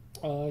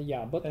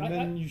 yeah, but and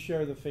then you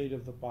share the fate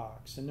of the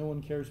box, and no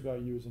one cares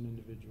about you as an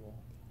individual.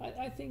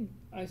 I think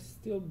I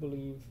still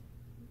believe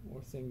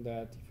or think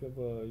that if you have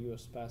a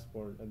U.S.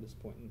 passport at this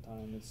point in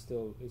time, it's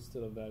still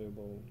a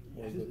valuable.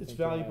 or good It's thing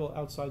to have. valuable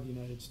outside the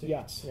United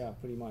States. Yeah,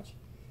 pretty much.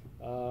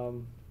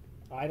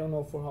 I don't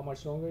know for how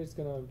much longer it's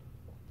gonna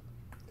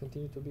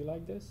continue to be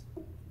like this,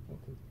 or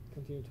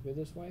continue to be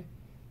this way.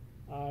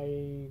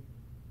 I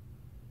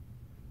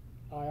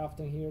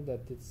often hear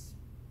that it's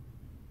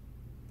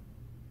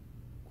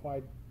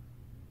quite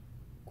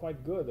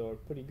good or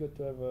pretty good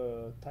to have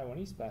a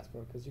Taiwanese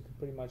passport, because you could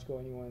pretty much go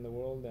anywhere in the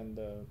world, and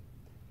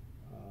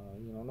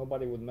you know,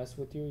 nobody would mess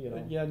with you. You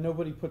know. Yeah,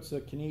 nobody puts a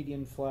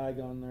Canadian flag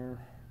on their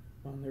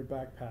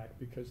backpack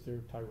because they're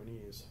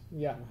Taiwanese.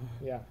 Yeah,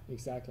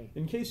 exactly.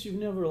 In case you've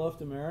never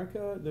left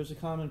America, there's a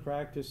common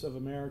practice of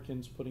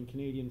Americans putting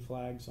Canadian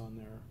flags on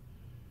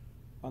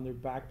their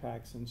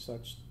backpacks and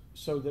such,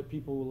 so that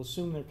people will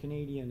assume they're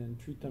Canadian and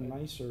treat them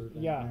nicer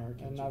than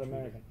Americans. And not are treated.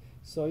 American.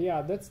 So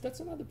yeah, that's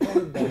another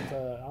problem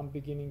that I'm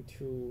beginning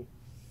to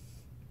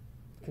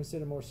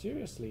consider more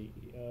seriously.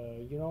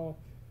 You know,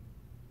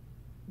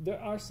 there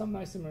are some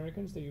nice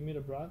Americans that you meet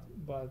abroad,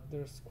 but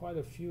there's quite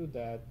a few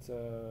that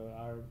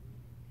are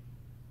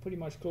pretty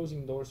much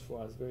closing doors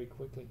for us very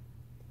quickly.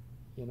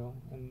 You know,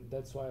 and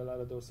that's why a lot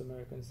of those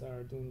Americans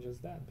are doing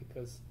just that,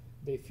 because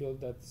they feel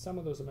that some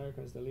of those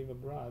Americans that live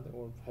abroad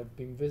or have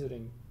been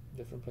visiting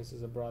different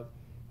places abroad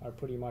are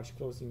pretty much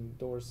closing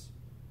doors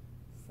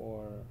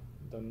for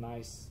the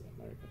nice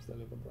Americans that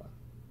live abroad.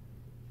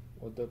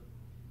 or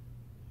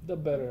the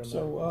better Americans.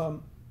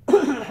 So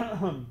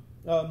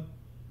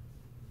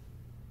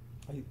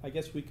I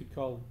guess we could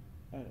call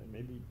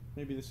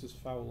maybe this is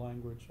foul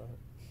language.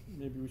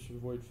 Maybe we should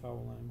avoid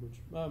foul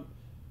language.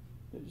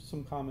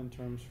 Some common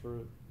terms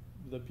for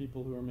the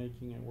people who are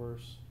making it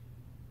worse,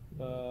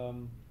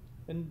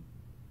 and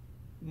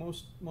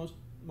most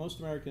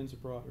Americans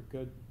abroad are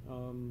good.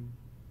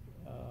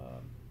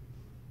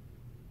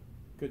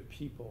 Good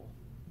people,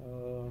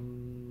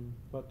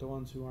 but the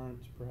ones who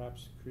aren't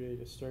perhaps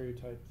create a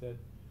stereotype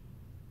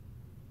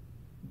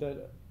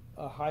that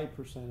a high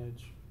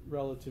percentage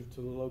relative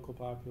to the local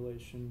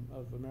population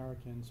of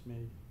Americans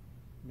may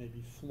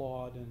be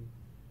flawed in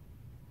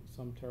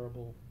some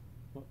terrible,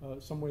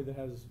 some way that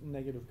has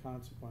negative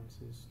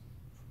consequences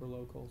for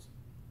locals.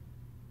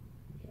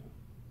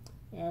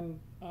 Yeah, and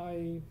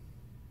I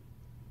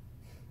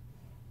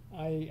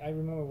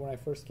remember when I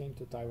first came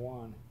to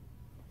Taiwan.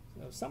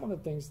 Some of the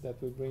things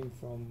that we bring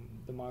from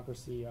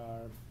democracy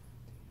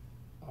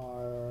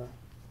are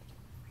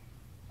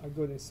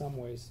good in some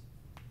ways.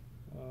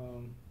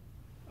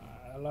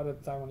 A lot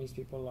of Taiwanese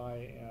people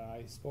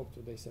I spoke to,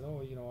 they said,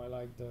 "Oh, I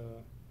like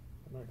the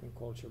American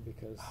culture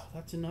because." Oh,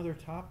 that's another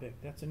topic.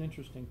 That's an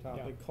interesting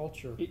topic. Yeah.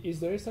 Culture. Is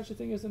there such a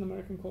thing as an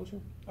American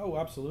culture? Oh,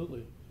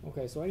 absolutely.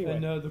 Okay, so anyway,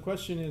 and the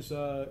question is,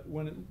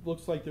 when it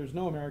looks like there's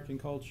no American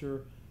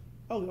culture.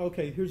 Oh,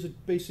 okay. Here's a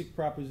basic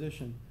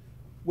proposition.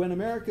 When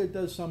America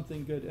does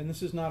something good, and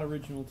this is not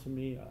original to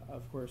me,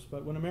 of course,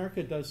 but when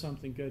America does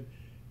something good,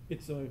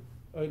 it's an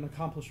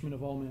accomplishment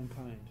of all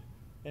mankind.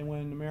 And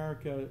when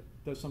America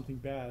does something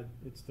bad,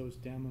 it's those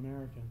damn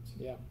Americans.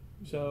 Yeah.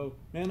 So,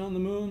 man on the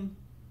moon,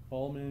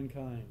 all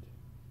mankind.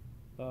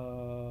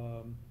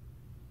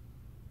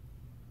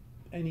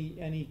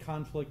 Any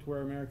conflict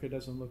where America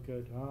doesn't look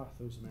good,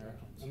 those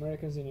Americans.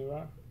 Americans in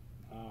Iraq,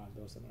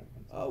 those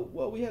Americans. Oh,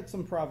 well, we had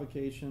some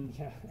provocation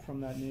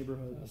from that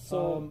neighborhood.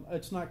 So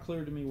it's not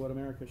clear to me what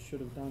America should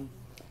have done.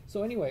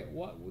 So anyway,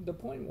 what the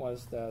point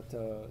was that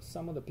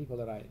some of the people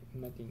that I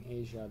met in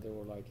Asia, they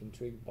were like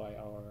intrigued by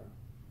our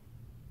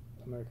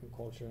American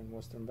culture and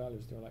Western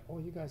values. They were like, "Oh,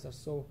 you guys are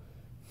so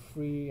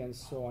free and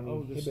so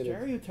uninhibited." Oh, the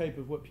stereotype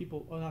of what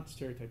people, not the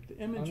stereotype, the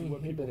image of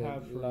what people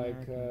have for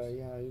like, Americans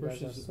you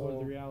guys are versus so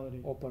the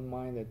reality.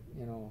 open-minded,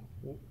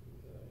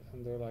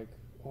 and they're like,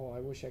 "Oh, I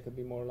wish I could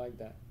be more like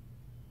that."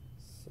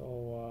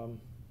 So,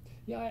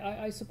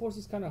 I suppose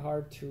it's kind of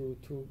hard to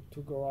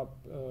grow up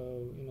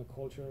in a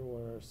culture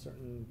where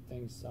certain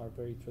things are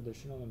very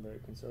traditional and very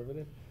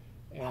conservative.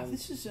 And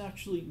this is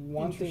actually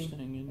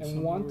interesting in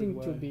some wanting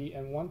weird to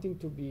way. wanting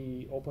to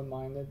be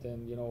open-minded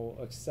and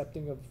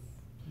accepting of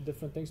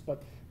different things,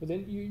 but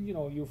then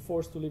you're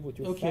forced to live with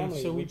your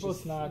family, so which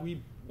is not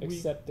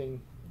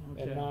accepting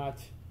and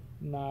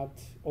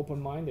not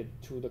open-minded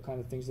to the kind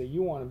of things that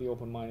you want to be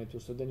open-minded to.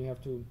 So then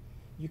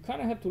you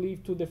kind of have to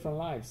live two different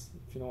lives,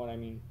 if you know what I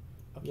mean.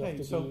 You have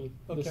to be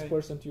this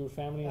person to your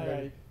family, and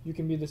then you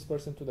can be this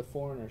person to the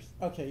foreigners.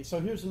 Okay, so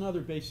here's another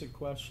basic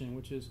question,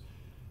 which is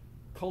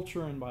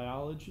culture and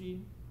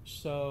biology.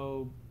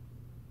 So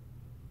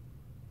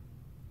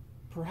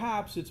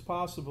perhaps it's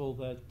possible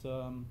that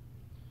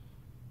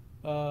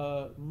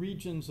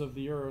regions of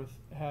the earth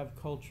have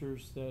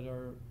cultures that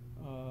are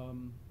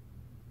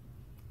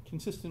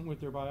consistent with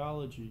their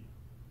biology,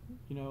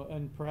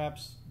 and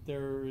perhaps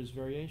there is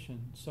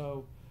variation.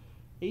 So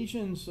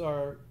Asians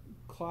are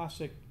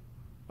classic.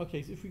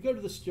 Okay, so if we go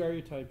to the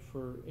stereotype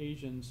for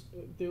Asians,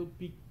 they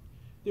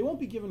won't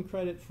be given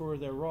credit for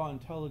their raw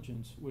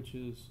intelligence, which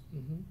is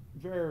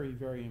very,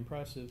 very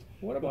impressive.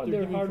 What about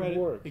their hard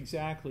work?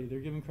 Exactly, they're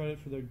given credit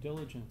for their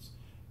diligence.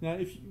 Now,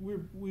 if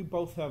we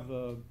both have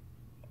a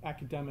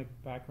academic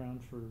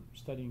background for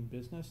studying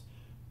business,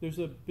 there's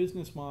a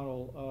business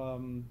model,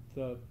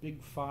 the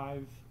Big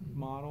Five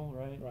model,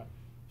 right? Right.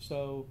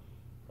 So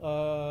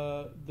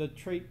the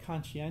trait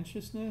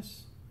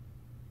conscientiousness,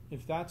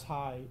 if that's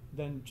high,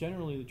 then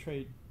generally the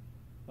trait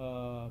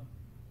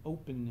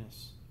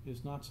openness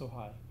is not so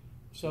high.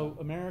 So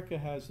America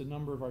has a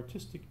number of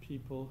artistic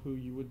people who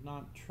you would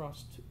not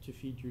trust to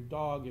feed your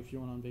dog if you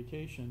went on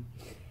vacation,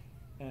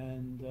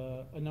 and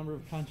a number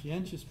of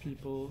conscientious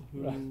people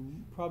who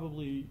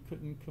probably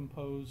couldn't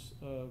compose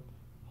a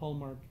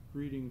Hallmark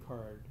greeting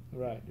card,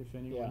 if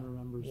anyone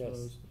remembers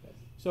those. Yes.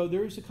 So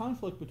there is a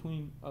conflict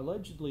between,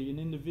 allegedly, in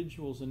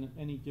individuals in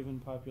any given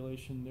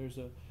population. There's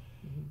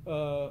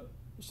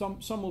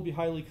some will be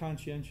highly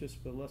conscientious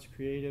but less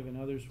creative, and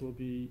others will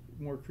be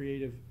more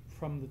creative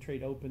from the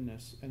trait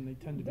openness, and they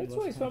tend to be less conscientious. That's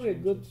why it's probably a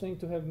good thing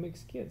to have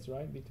mixed kids,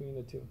 right, between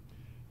the two.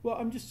 Well,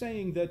 I'm just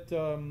saying that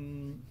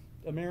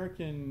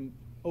American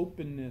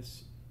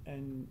openness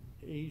and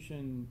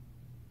Asian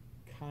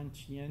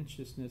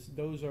conscientiousness,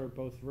 those are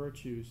both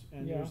virtues,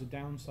 and there's a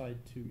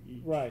downside to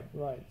each. Right.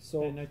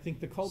 So, and I think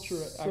the culture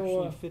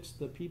actually fits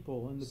the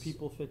people, and the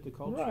people fit the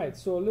culture. Right.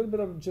 So a little bit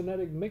of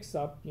genetic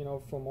mix-up,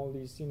 from all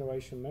these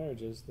interracial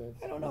marriages.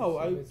 I don't know.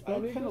 I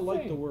kind of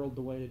like the world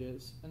the way it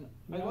is, and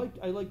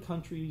I like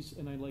countries,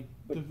 and I like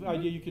the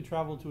idea you could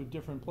travel to a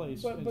different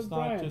place. It's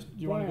not just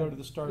you want to go to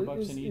the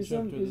Starbucks in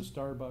Egypt or the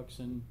Starbucks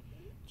in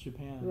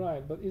Japan.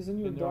 Right, but isn't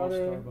your And they're all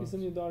daughter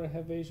Starbucks.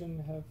 half Asian,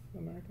 half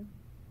American?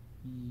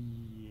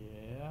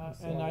 Yeah,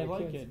 It's and all I the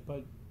like kids. it,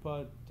 but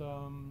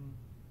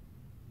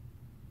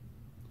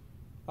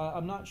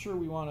I'm not sure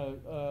we want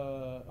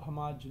a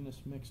homogenous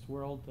mixed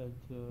world that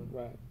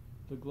Right.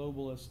 the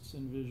globalists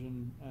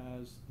envision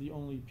as the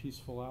only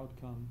peaceful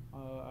outcome.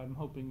 I'm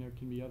hoping there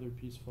can be other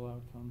peaceful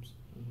outcomes.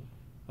 Mhm.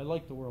 I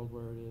like the world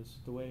where it is,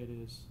 the way it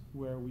is,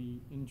 where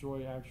we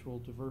enjoy actual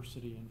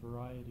diversity and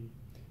variety.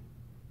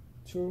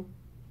 True.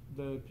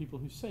 The people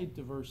who say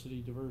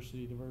diversity,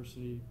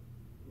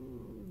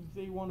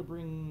 they want to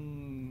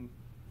bring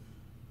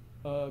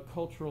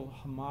cultural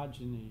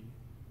homogeneity,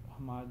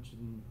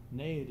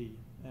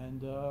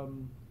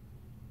 and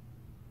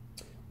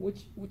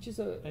Which is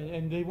a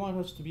and they want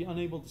us to be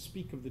unable to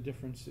speak of the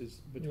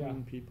differences between Yeah.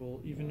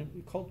 people, even Yeah.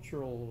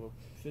 cultural or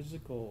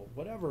physical,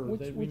 whatever which,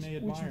 that which, we may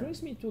which admire.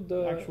 brings me to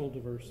the Actual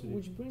diversity.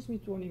 Which brings me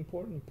to an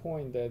important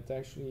point that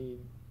actually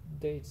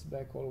dates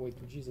back all the way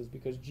to Jesus,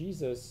 because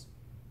Jesus,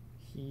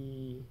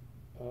 he,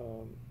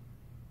 how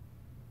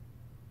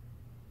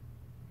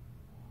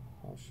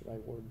should I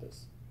word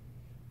this?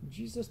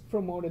 Jesus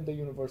promoted the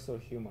universal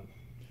human,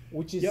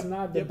 which is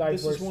not the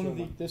diverse this is one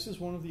human. this is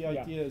one of the Yeah.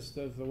 ideas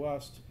of the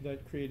West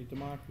that created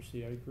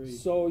democracy. I agree.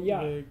 So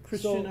yeah, The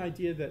Christian so-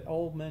 idea that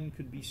all men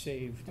could be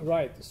saved.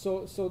 Right.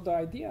 So the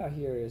idea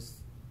here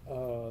is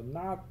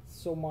not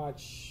so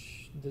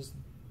much this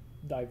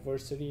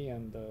diversity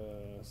and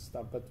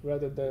stuff, but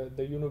rather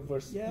the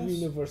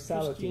universality.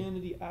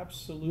 Christianity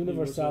absolutely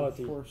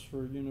Universality. was a force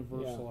for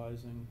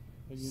universalizing.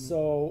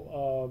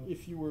 So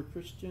if you were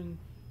Christian,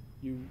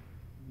 you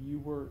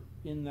were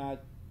in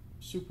that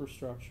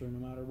superstructure, no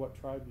matter what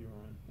tribe you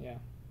were in. yeah.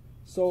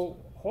 So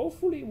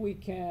hopefully we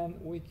can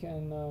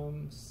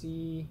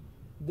see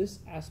this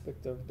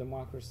aspect of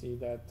democracy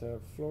that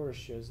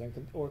flourishes and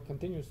or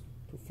continues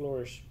to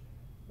flourish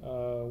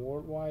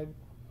worldwide,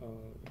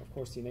 of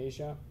course in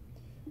Asia.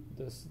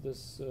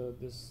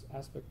 This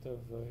aspect of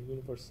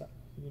universality.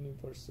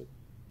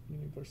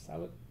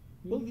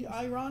 Well, the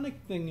ironic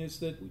thing is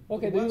that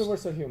Okay, the the West,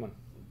 universal human.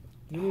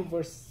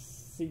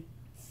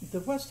 the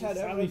West had Society?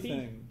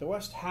 everything. The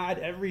West had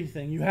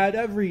everything. You had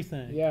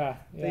everything. Yeah,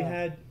 They yeah.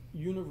 had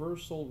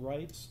universal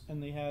rights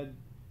and they had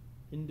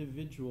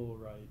individual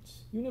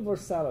rights.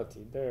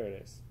 Universality. There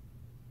it is.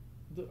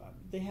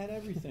 They had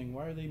everything.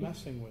 Why are they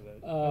messing with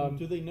it?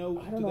 Do they know?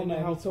 I Do don't they know, know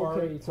man. how It's far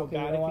okay. It's how okay.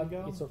 bad You know it what?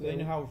 can go? It's Do they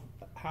okay. know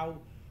how?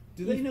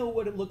 Do they know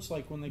what it looks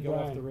like when they go off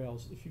Brian. the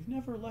rails? If you've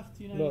never left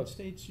the United Look.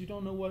 States, you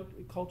don't know what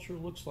culture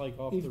looks like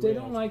off the If rails. they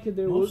don't like it,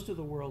 they Most of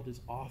the world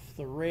is off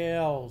the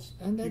rails.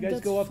 And you that- guys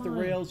that's go off the fine.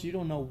 rails, you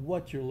don't know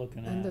what you're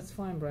looking And at. that's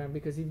fine, Brian,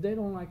 because if they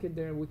don't like it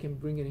there, we can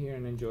bring it here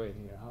and enjoy it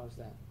here. How's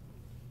that?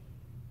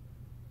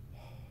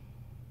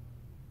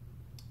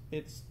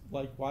 It's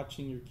like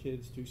watching your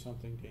kids do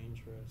something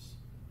dangerous.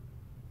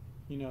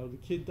 You know, the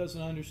kid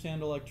doesn't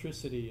understand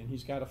electricity, and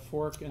he's got a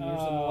fork and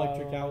there's an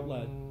electric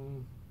outlet.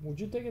 Would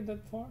you take it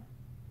that far?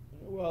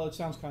 Well, it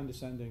sounds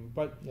condescending,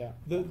 but Yeah.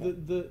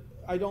 the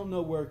I don't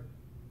know where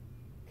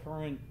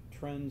current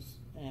trends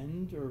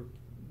end or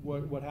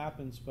what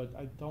happens, but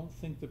I don't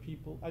think the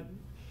people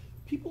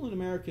in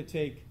America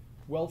take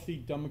wealthy,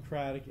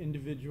 democratic,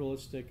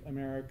 individualistic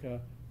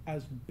America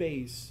as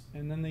base,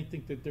 and then they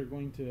think that they're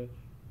going to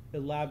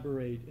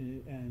elaborate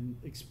and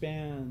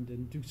expand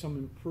and do some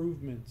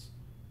improvements.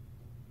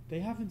 They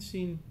haven't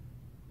seen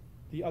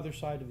the other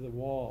side of the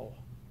wall.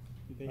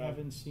 They Right.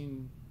 haven't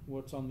seen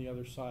what's on the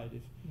other side.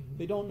 If Mhm.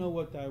 they don't know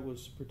what that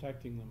was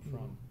protecting them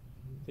from.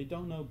 Mhm. They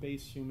don't know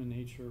base human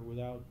nature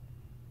without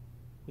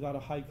a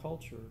high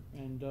culture.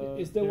 And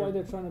Is that why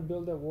they're trying to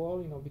build that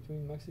wall,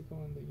 between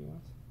Mexico and the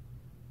U.S.?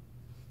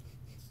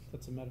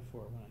 That's a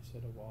metaphor when I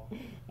said a wall.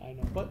 I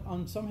know. But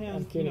on some I'm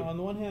hand, kidding. on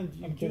the one hand,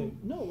 I'm kidding.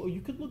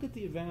 you could look at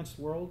the advanced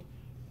world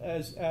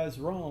as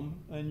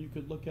Rome, and you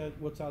could look at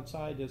what's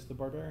outside as the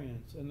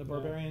barbarians, and the Yeah.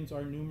 barbarians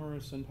are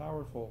numerous and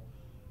powerful.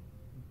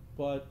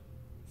 But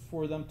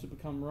for them to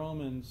become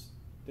Romans,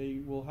 they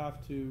will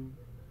have to,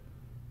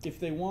 if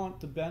they want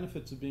the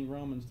benefits of being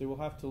Romans, they will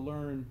have to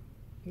learn.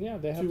 Yeah,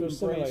 they have to to embrace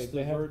assimilate. the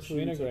They have virtues to of-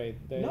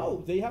 integrate.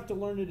 They have to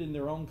learn it in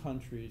their own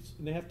countries,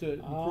 and they have to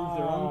improve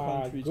their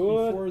own countries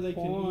good before they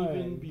point,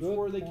 can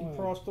good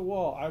cross the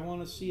wall. I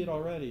want to see it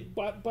already.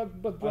 But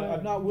Brian,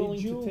 I'm not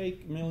willing did you, to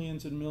take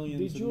millions and millions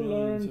did and you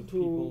millions learn of to-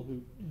 people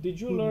who Did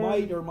you who learn?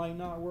 might or might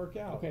not work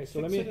out. Okay, so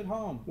Fix let me- it at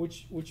home,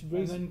 Which and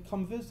brings then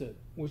come visit.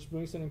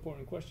 an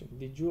important question.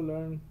 Did you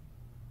learn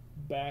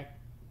back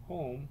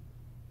home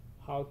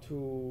how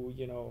to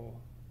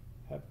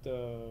have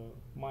the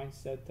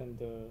mindset and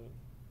the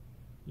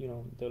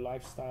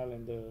lifestyle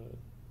and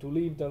to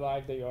live the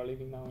life that you are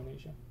living now in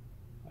Asia?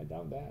 I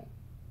doubt that.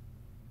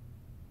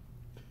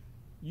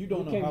 You don't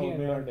You know came how here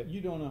and learned it.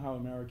 You don't know how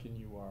American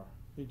you are.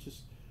 It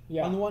just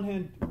Yeah. On the one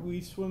hand,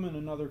 we swim in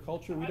another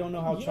culture. We don't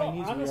know how You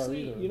Chinese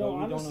honestly, we are either. You know, but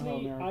we honestly, don't know how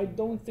American I we are.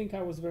 don't think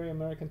I was very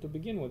American to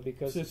begin with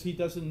because. Since he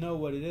doesn't know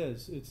what it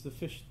is. It's the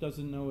fish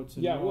doesn't know it's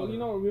in Yeah, water. well, you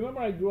know,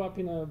 remember I grew up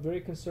in a very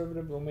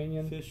conservative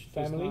Romanian Fish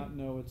family, does not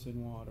know it's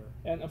in water.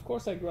 and of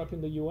course I grew up in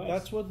the U.S.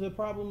 That's what the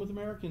problem with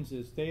Americans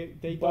is. They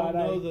But don't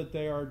know that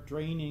they are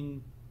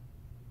draining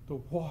the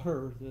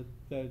water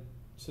that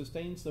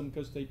sustains them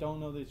because they don't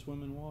know they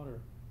swim in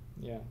water.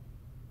 Yeah,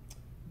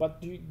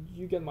 but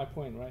you get my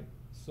point, right?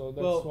 So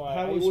that's Well, why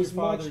how it was your was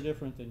father much,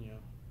 different than you?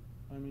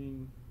 I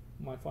mean,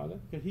 my father.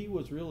 'cause he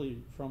was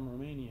really from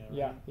Romania,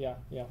 right?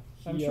 Yeah.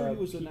 I'm sure he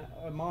was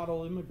a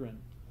model immigrant.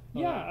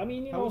 Yeah, I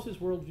mean, you how know, was his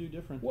worldview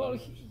different? well, than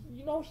yours?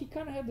 you know, he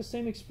kind of had the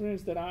same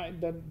experience that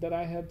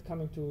I had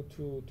coming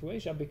to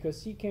Asia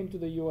because he came to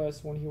the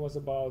U.S. when he was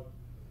about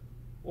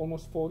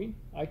almost 40.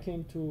 I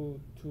came to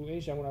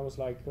Asia when I was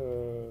like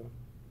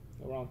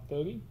around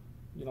 30.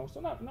 You know, so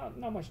not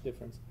much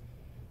difference.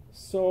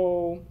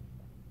 So,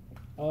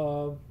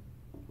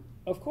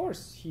 of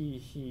course,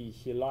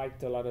 he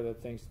liked a lot of the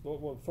things.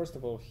 Well, first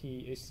of all, he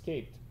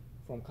escaped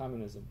from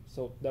communism,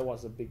 so that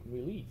was a big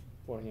relief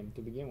for him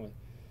to begin with.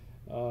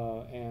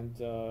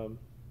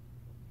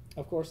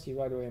 Of course, he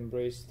right away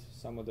embraced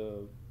some of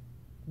the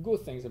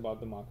good things about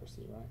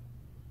democracy, right?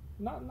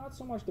 Not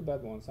so much the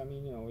bad ones. I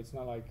mean, you know, it's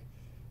not like,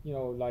 you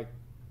know, like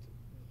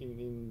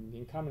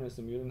in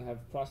communism you didn't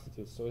have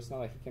prostitutes, so it's not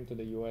like he came to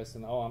the U.S.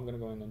 and I'm gonna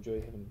go and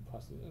enjoy having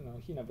prostitutes. No,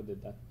 he never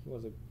did that. He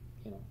was a,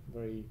 you know,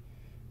 very.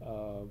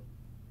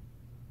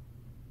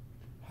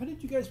 How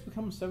did you guys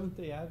become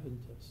Seventh-day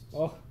Adventists?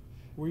 Oh,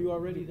 Were you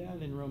already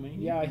that in Romania?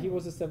 yeah, he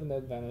was a Seventh-day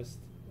Adventist.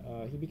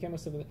 He became a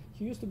Seventh.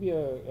 He used to be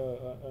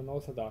an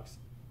Orthodox,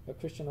 a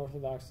Christian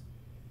Orthodox.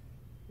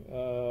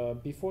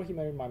 Before he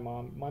married my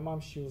mom. My mom,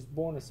 she was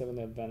born a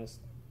Seventh-day Adventist.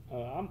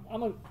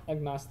 I'm an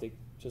agnostic,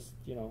 just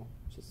you know,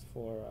 just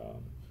for.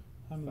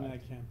 I'm in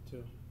that camp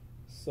too.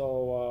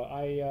 So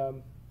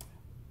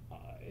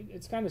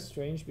it's kind of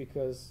strange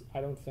because I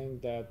don't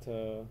think that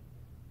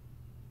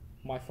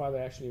my father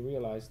actually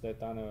realized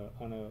that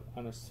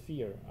on a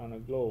sphere, on a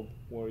globe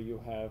where you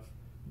have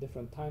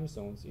different time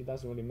zones, it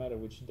doesn't really matter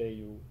which day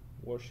you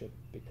worship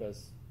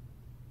because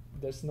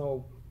there's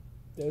no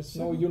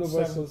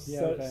universal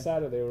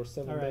Saturday or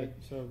 7 day.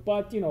 So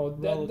But you know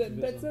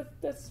relativism.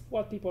 that's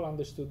what people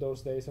understood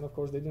those days, and of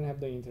course they didn't have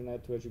the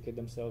internet to educate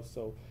themselves.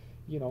 So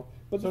you know.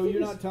 But so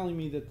you're not telling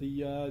me that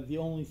the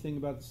only thing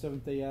about the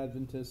Seventh-day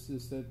Adventists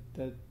is that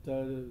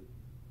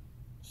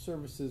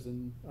services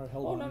are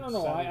held on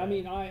no. Saturday. I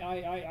mean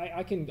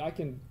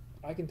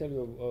I can tell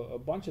you a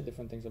bunch of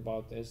different things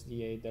about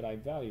SDA that I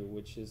value,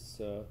 which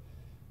is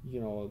you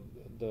know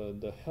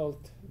the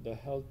health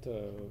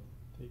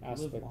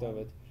aspect of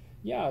it.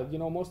 Yeah, you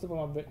know, most of them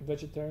are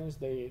vegetarians.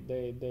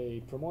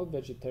 They promote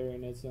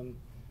vegetarianism.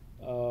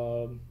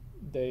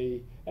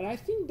 And I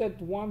think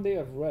that one day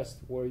of rest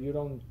where you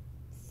don't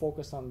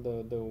focus on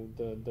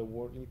the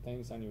worldly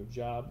things on your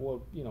job,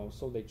 well, you know,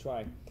 so they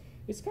try.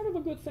 It's kind of a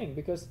good thing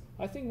because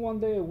I think one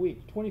day a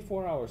week,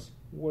 24 hours,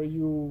 where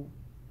you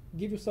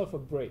give yourself a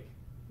break.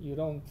 You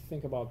don't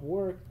think about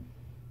work.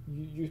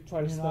 You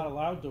try to. You're not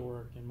allowed to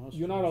work in most.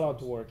 You're not allowed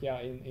to work. Yeah,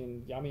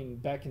 I mean,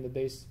 back in the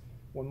days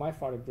when my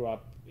father grew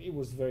up, it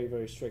was very,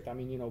 very strict. I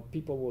mean, you know,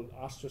 people would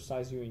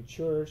ostracize you in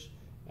church,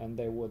 and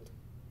they would,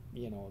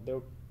 you know,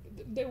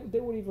 they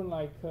would even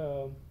like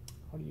how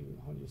do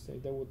you say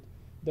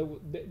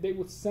they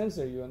would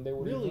censor you, and they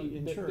would really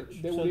even, in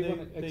church. They would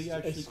even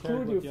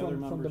exclude you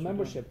from the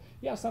membership.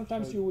 Yeah,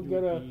 sometimes So you would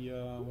get a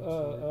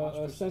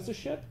ostracized.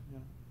 censorship, Yeah.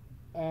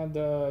 and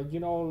you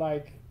know,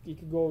 like it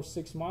could go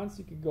 6 months,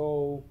 it could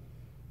go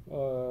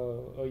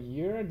a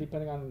year,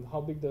 depending on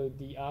how big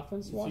the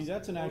offense was. See,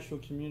 that's an actual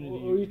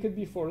community. Or it could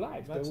be for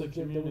life. That's a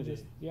community.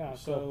 Yeah.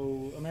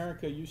 So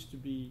America used to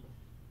be.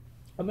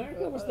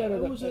 America was there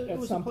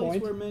at some a place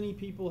point, where many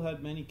people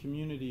had many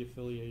community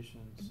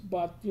affiliations.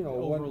 but you know,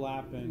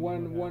 overlapping.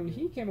 when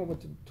he came over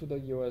to the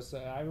U.S.,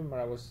 I remember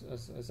I was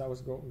as I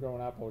was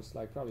growing up, I was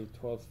like probably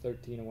 12,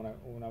 13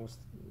 when I was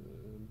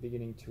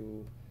beginning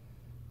to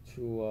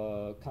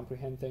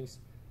comprehend things,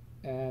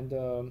 and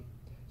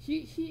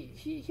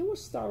he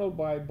was startled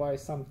by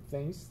some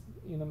things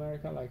in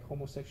America, like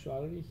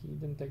homosexuality. He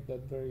didn't take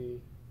that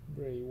very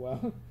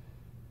well,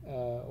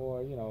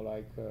 or you know,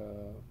 like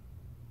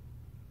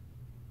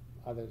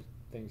other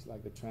things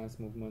like the trans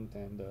movement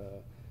and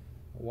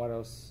what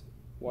else?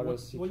 What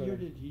else? What year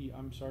did he?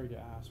 I'm sorry to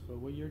ask, but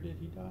what year did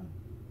he die?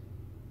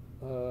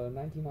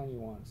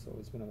 1991. So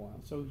it's been a while.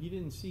 So he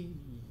didn't see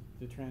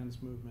the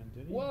trans movement,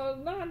 did he? Well,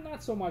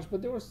 not so much,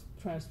 but there was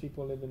trans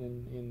people living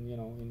in you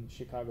know, in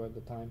Chicago at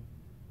the time.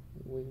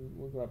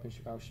 We grew up in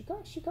Chicago.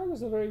 Chicago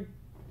is a very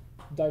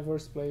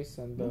diverse place,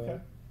 and Okay.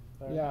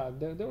 yeah,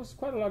 there was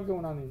quite a lot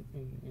going on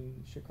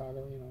in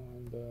Chicago, you know,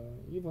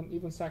 and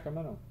even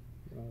Sacramento,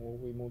 you know, where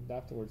we moved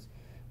afterwards.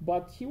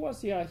 But he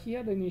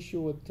had an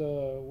issue with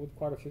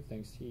quite a few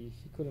things. He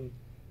couldn't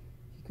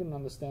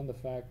understand the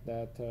fact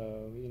that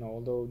you know,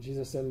 although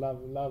Jesus said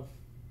love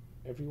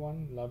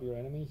everyone, love your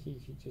enemy,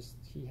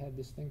 he had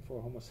this thing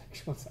for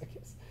homosexuals. I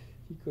guess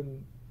he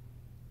couldn't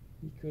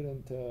he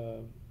couldn't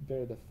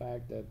bear the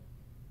fact that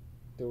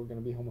there were going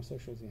to be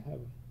homosexuals in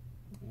heaven,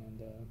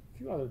 and a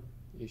few other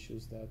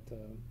issues that,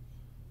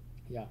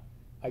 yeah,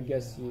 I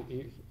guess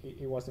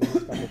it wasn't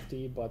his cup of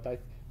tea. But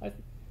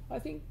I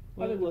think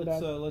other than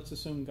that, let's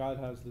assume God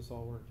has this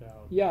all worked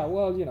out. yeah.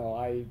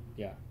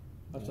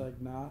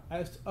 Well,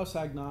 Us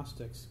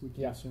agnostics, we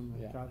can assume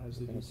that God has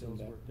the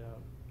details worked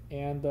out.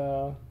 And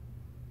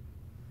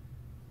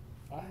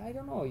I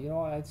don't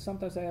know.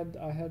 Sometimes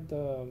I had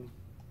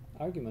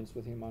arguments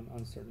with him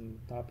on certain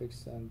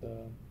topics, and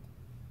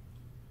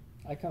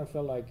I kind of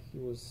felt like he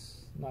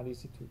was not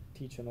easy to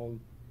teach an old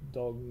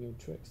dog new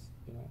tricks.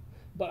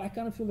 But I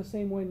kind of feel the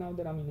same way now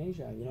that I'm in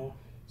Asia.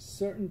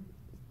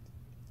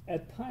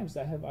 At times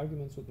I have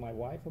arguments with my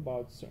wife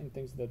about certain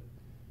things that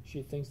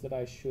she thinks that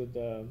I should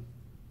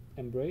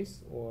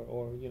embrace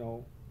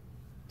or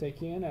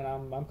take in, and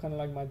I'm kind of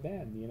like my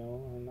dad,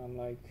 and I'm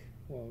like,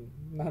 well,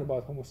 not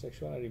about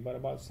homosexuality, but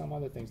about some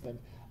other things that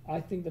I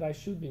think that I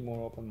should be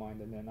more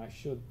open-minded, and I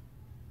should,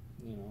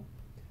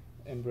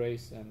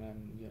 embrace and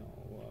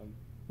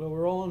well,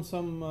 we're all on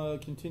some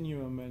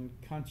continuum, and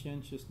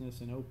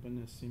conscientiousness and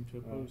openness seem to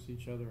oppose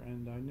each other,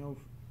 and I know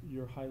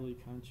you're highly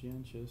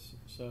conscientious,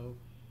 so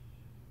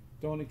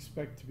don't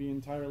expect to be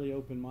entirely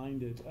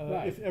open-minded.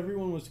 If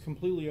everyone was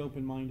completely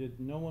open-minded,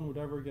 no one would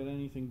ever get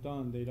anything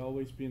done. They'd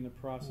always be in the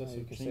process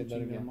of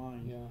changing their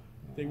mind.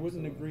 They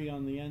wouldn't agree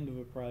on the end of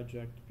a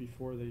project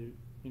before they,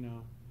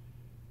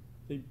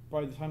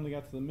 by the time they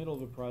got to the middle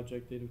of a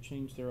project, they'd have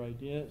changed their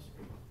ideas.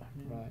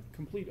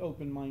 Complete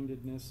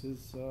open-mindedness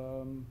is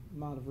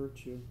not a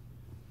virtue,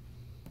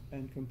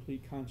 and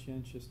complete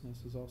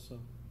conscientiousness is also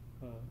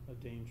a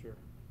danger.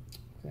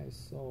 Okay,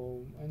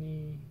 so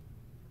any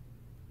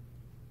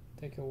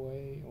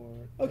takeaway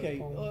or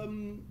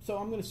so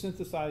I'm going to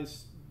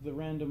synthesize the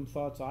random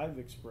thoughts I've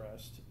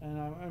expressed, and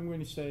I'm going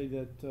to say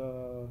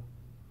that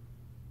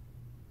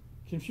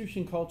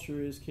Confucian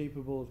culture is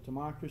capable of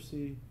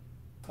democracy.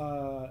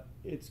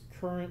 It's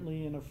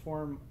currently in a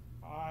form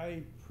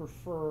I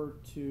prefer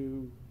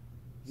to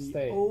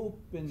the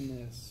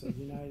openness of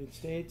the United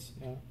States.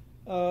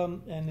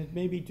 And it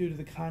may be due to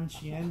the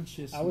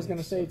conscientiousness. I was going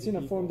to say it's in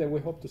a form that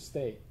we hope to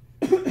stay.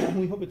 And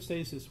we hope it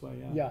stays this way.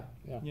 Yeah.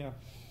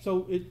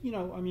 So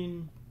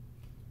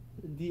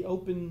the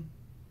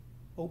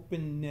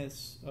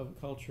openness of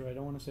culture. I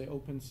don't want to say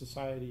open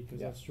society because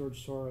that's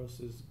George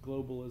Soros's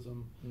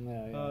globalism.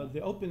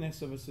 The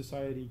openness of a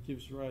society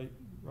gives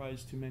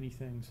rise to many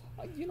things.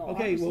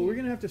 Okay, well, we're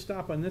going to have to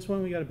stop on this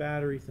one. We got a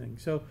battery thing.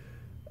 So,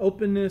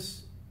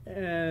 openness,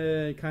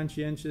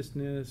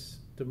 conscientiousness,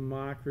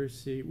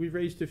 democracy. We've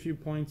raised a few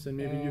points, and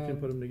maybe you can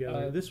put them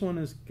together. This one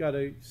has got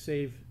to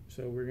save,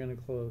 so we're going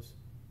to close.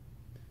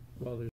 Well, there's